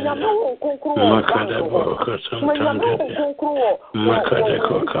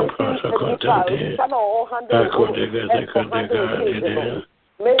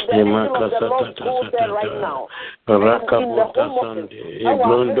 may the angel of the Lord go there right now. In the home of the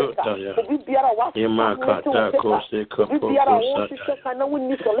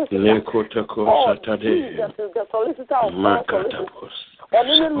solicitor of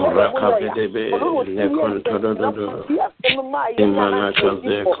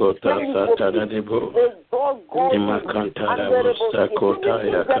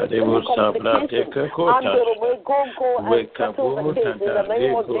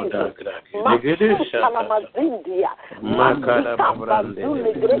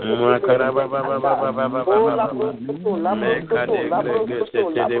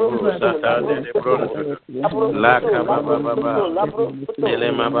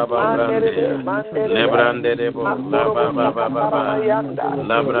Elema baba lebrande de bo baba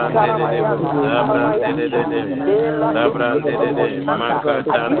labrande de bo labrande de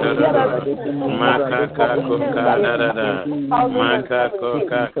makata makaka koka da makako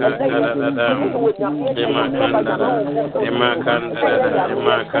kaka da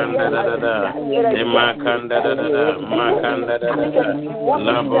emakanda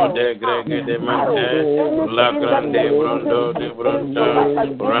labo de grege de mate la grande brondo de bronto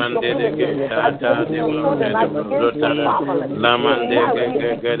rande de tata de bronto la mande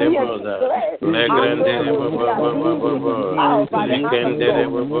de broda le grande de bo likende de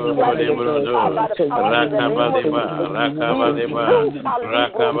bo de brodo rakaba de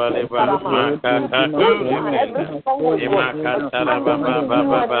ba makaka emakata baba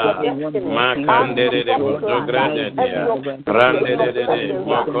makande de bo grande de rande de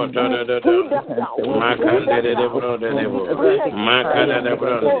mokoto de makande de bro de bo makada de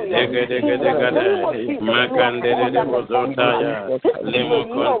bro de makande de bo zotaya lemo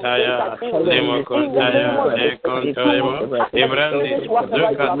kontaya e kontoyemo ibrandi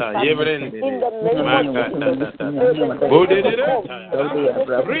zokata ibrandi makata bode de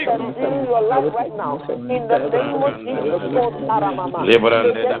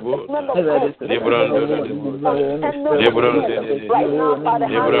librande de bo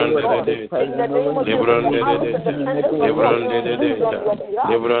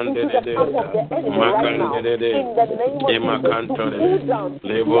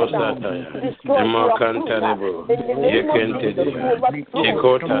Makanta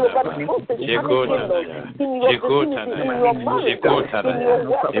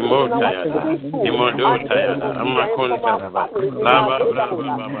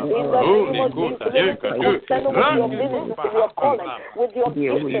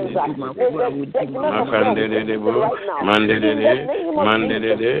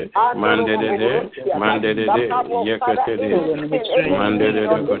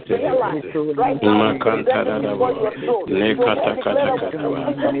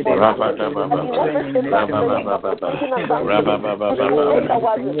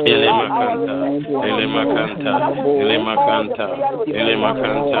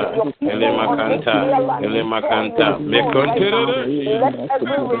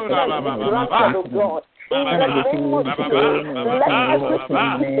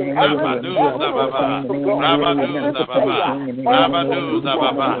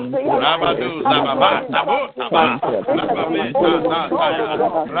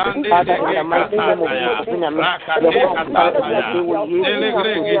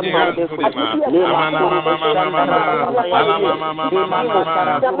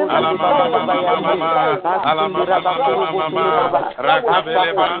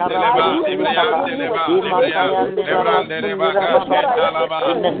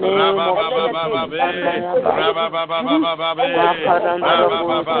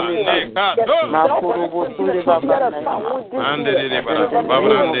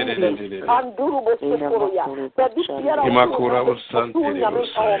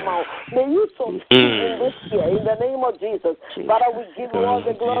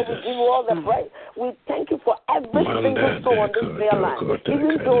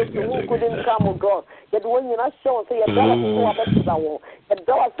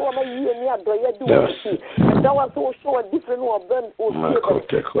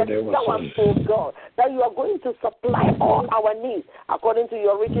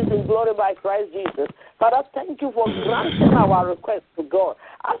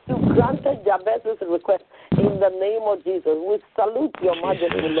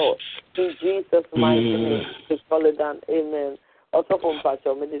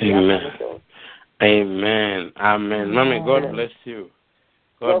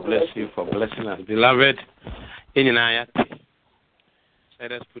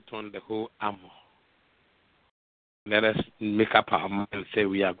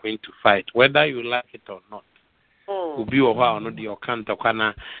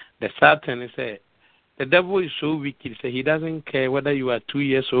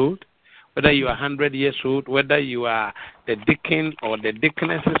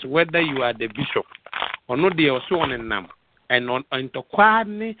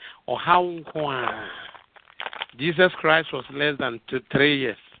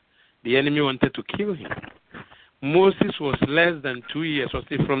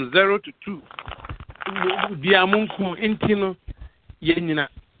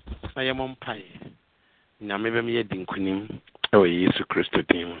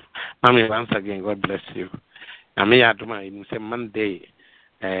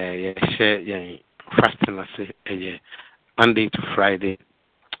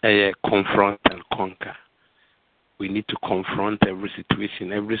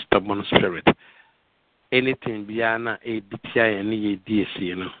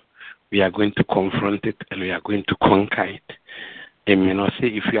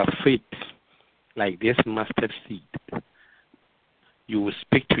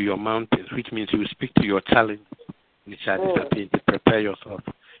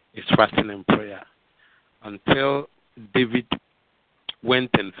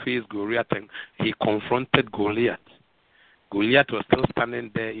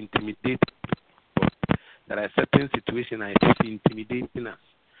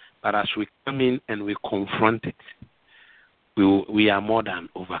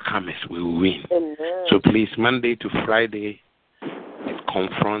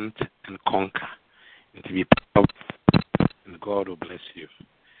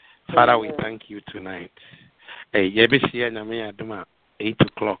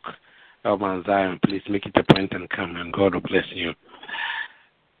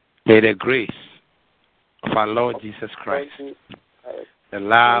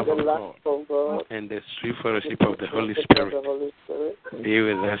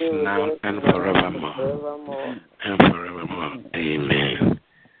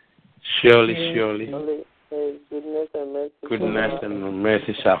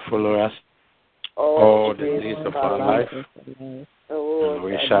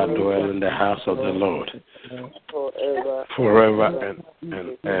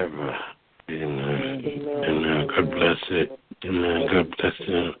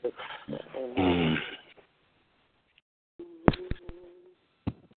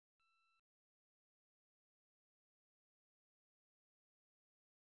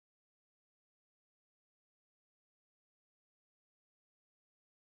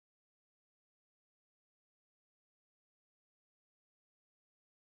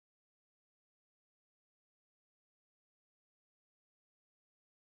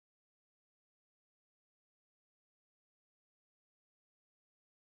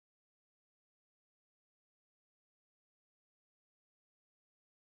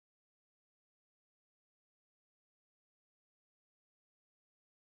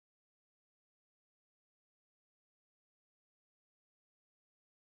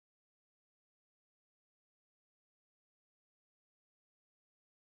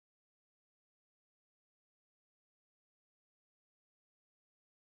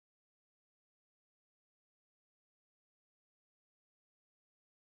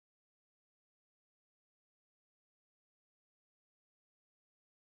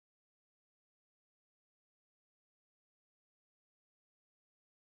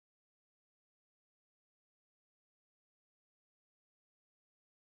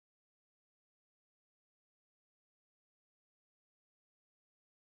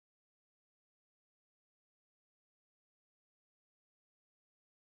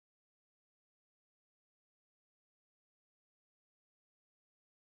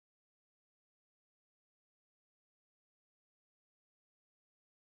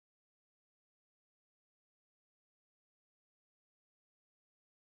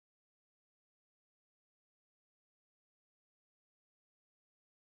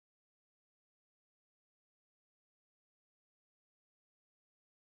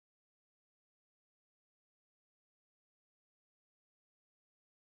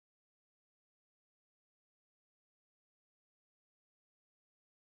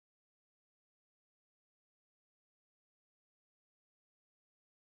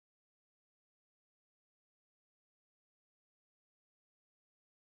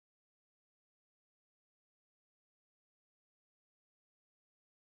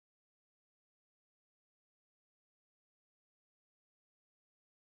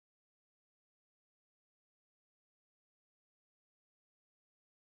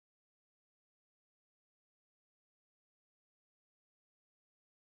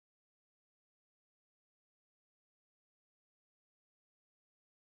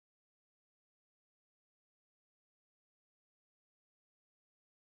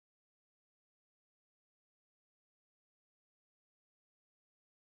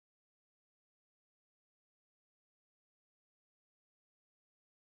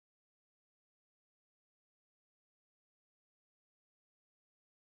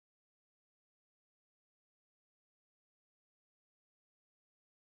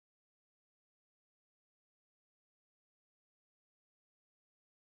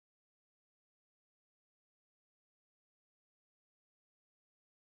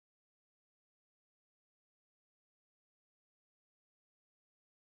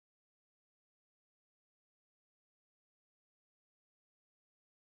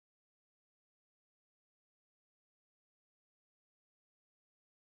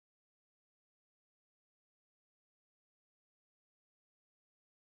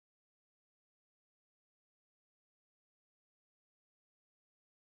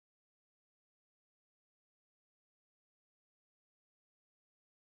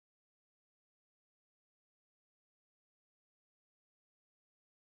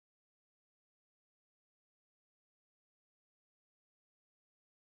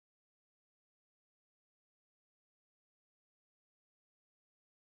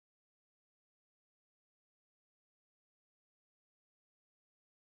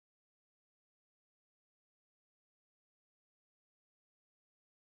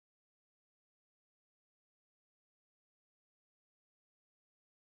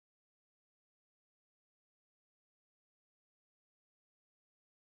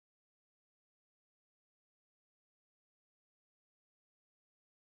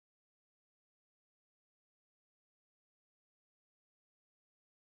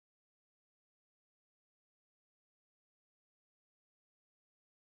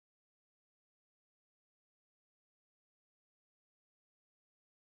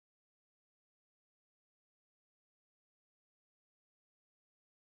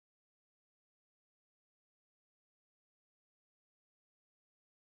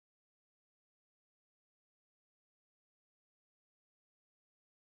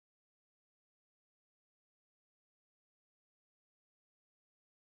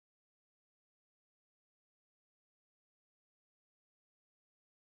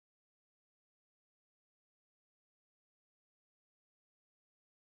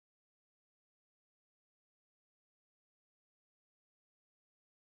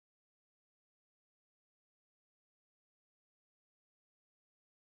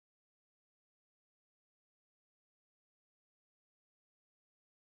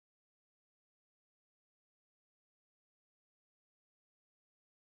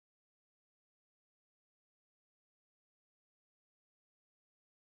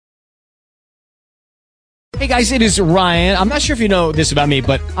Hey guys, it is Ryan. I'm not sure if you know this about me,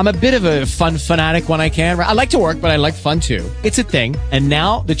 but I'm a bit of a fun fanatic when I can. I like to work, but I like fun too. It's a thing. And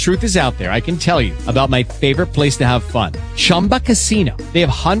now the truth is out there. I can tell you about my favorite place to have fun. Chumba Casino. They have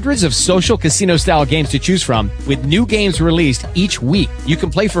hundreds of social casino style games to choose from with new games released each week. You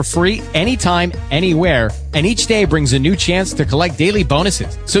can play for free anytime, anywhere. And each day brings a new chance to collect daily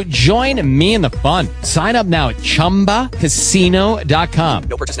bonuses. So join me in the fun. Sign up now at ChumbaCasino.com.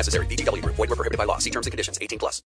 No purchase necessary. VGW Group. Void where prohibited by law. See terms and conditions. 18+.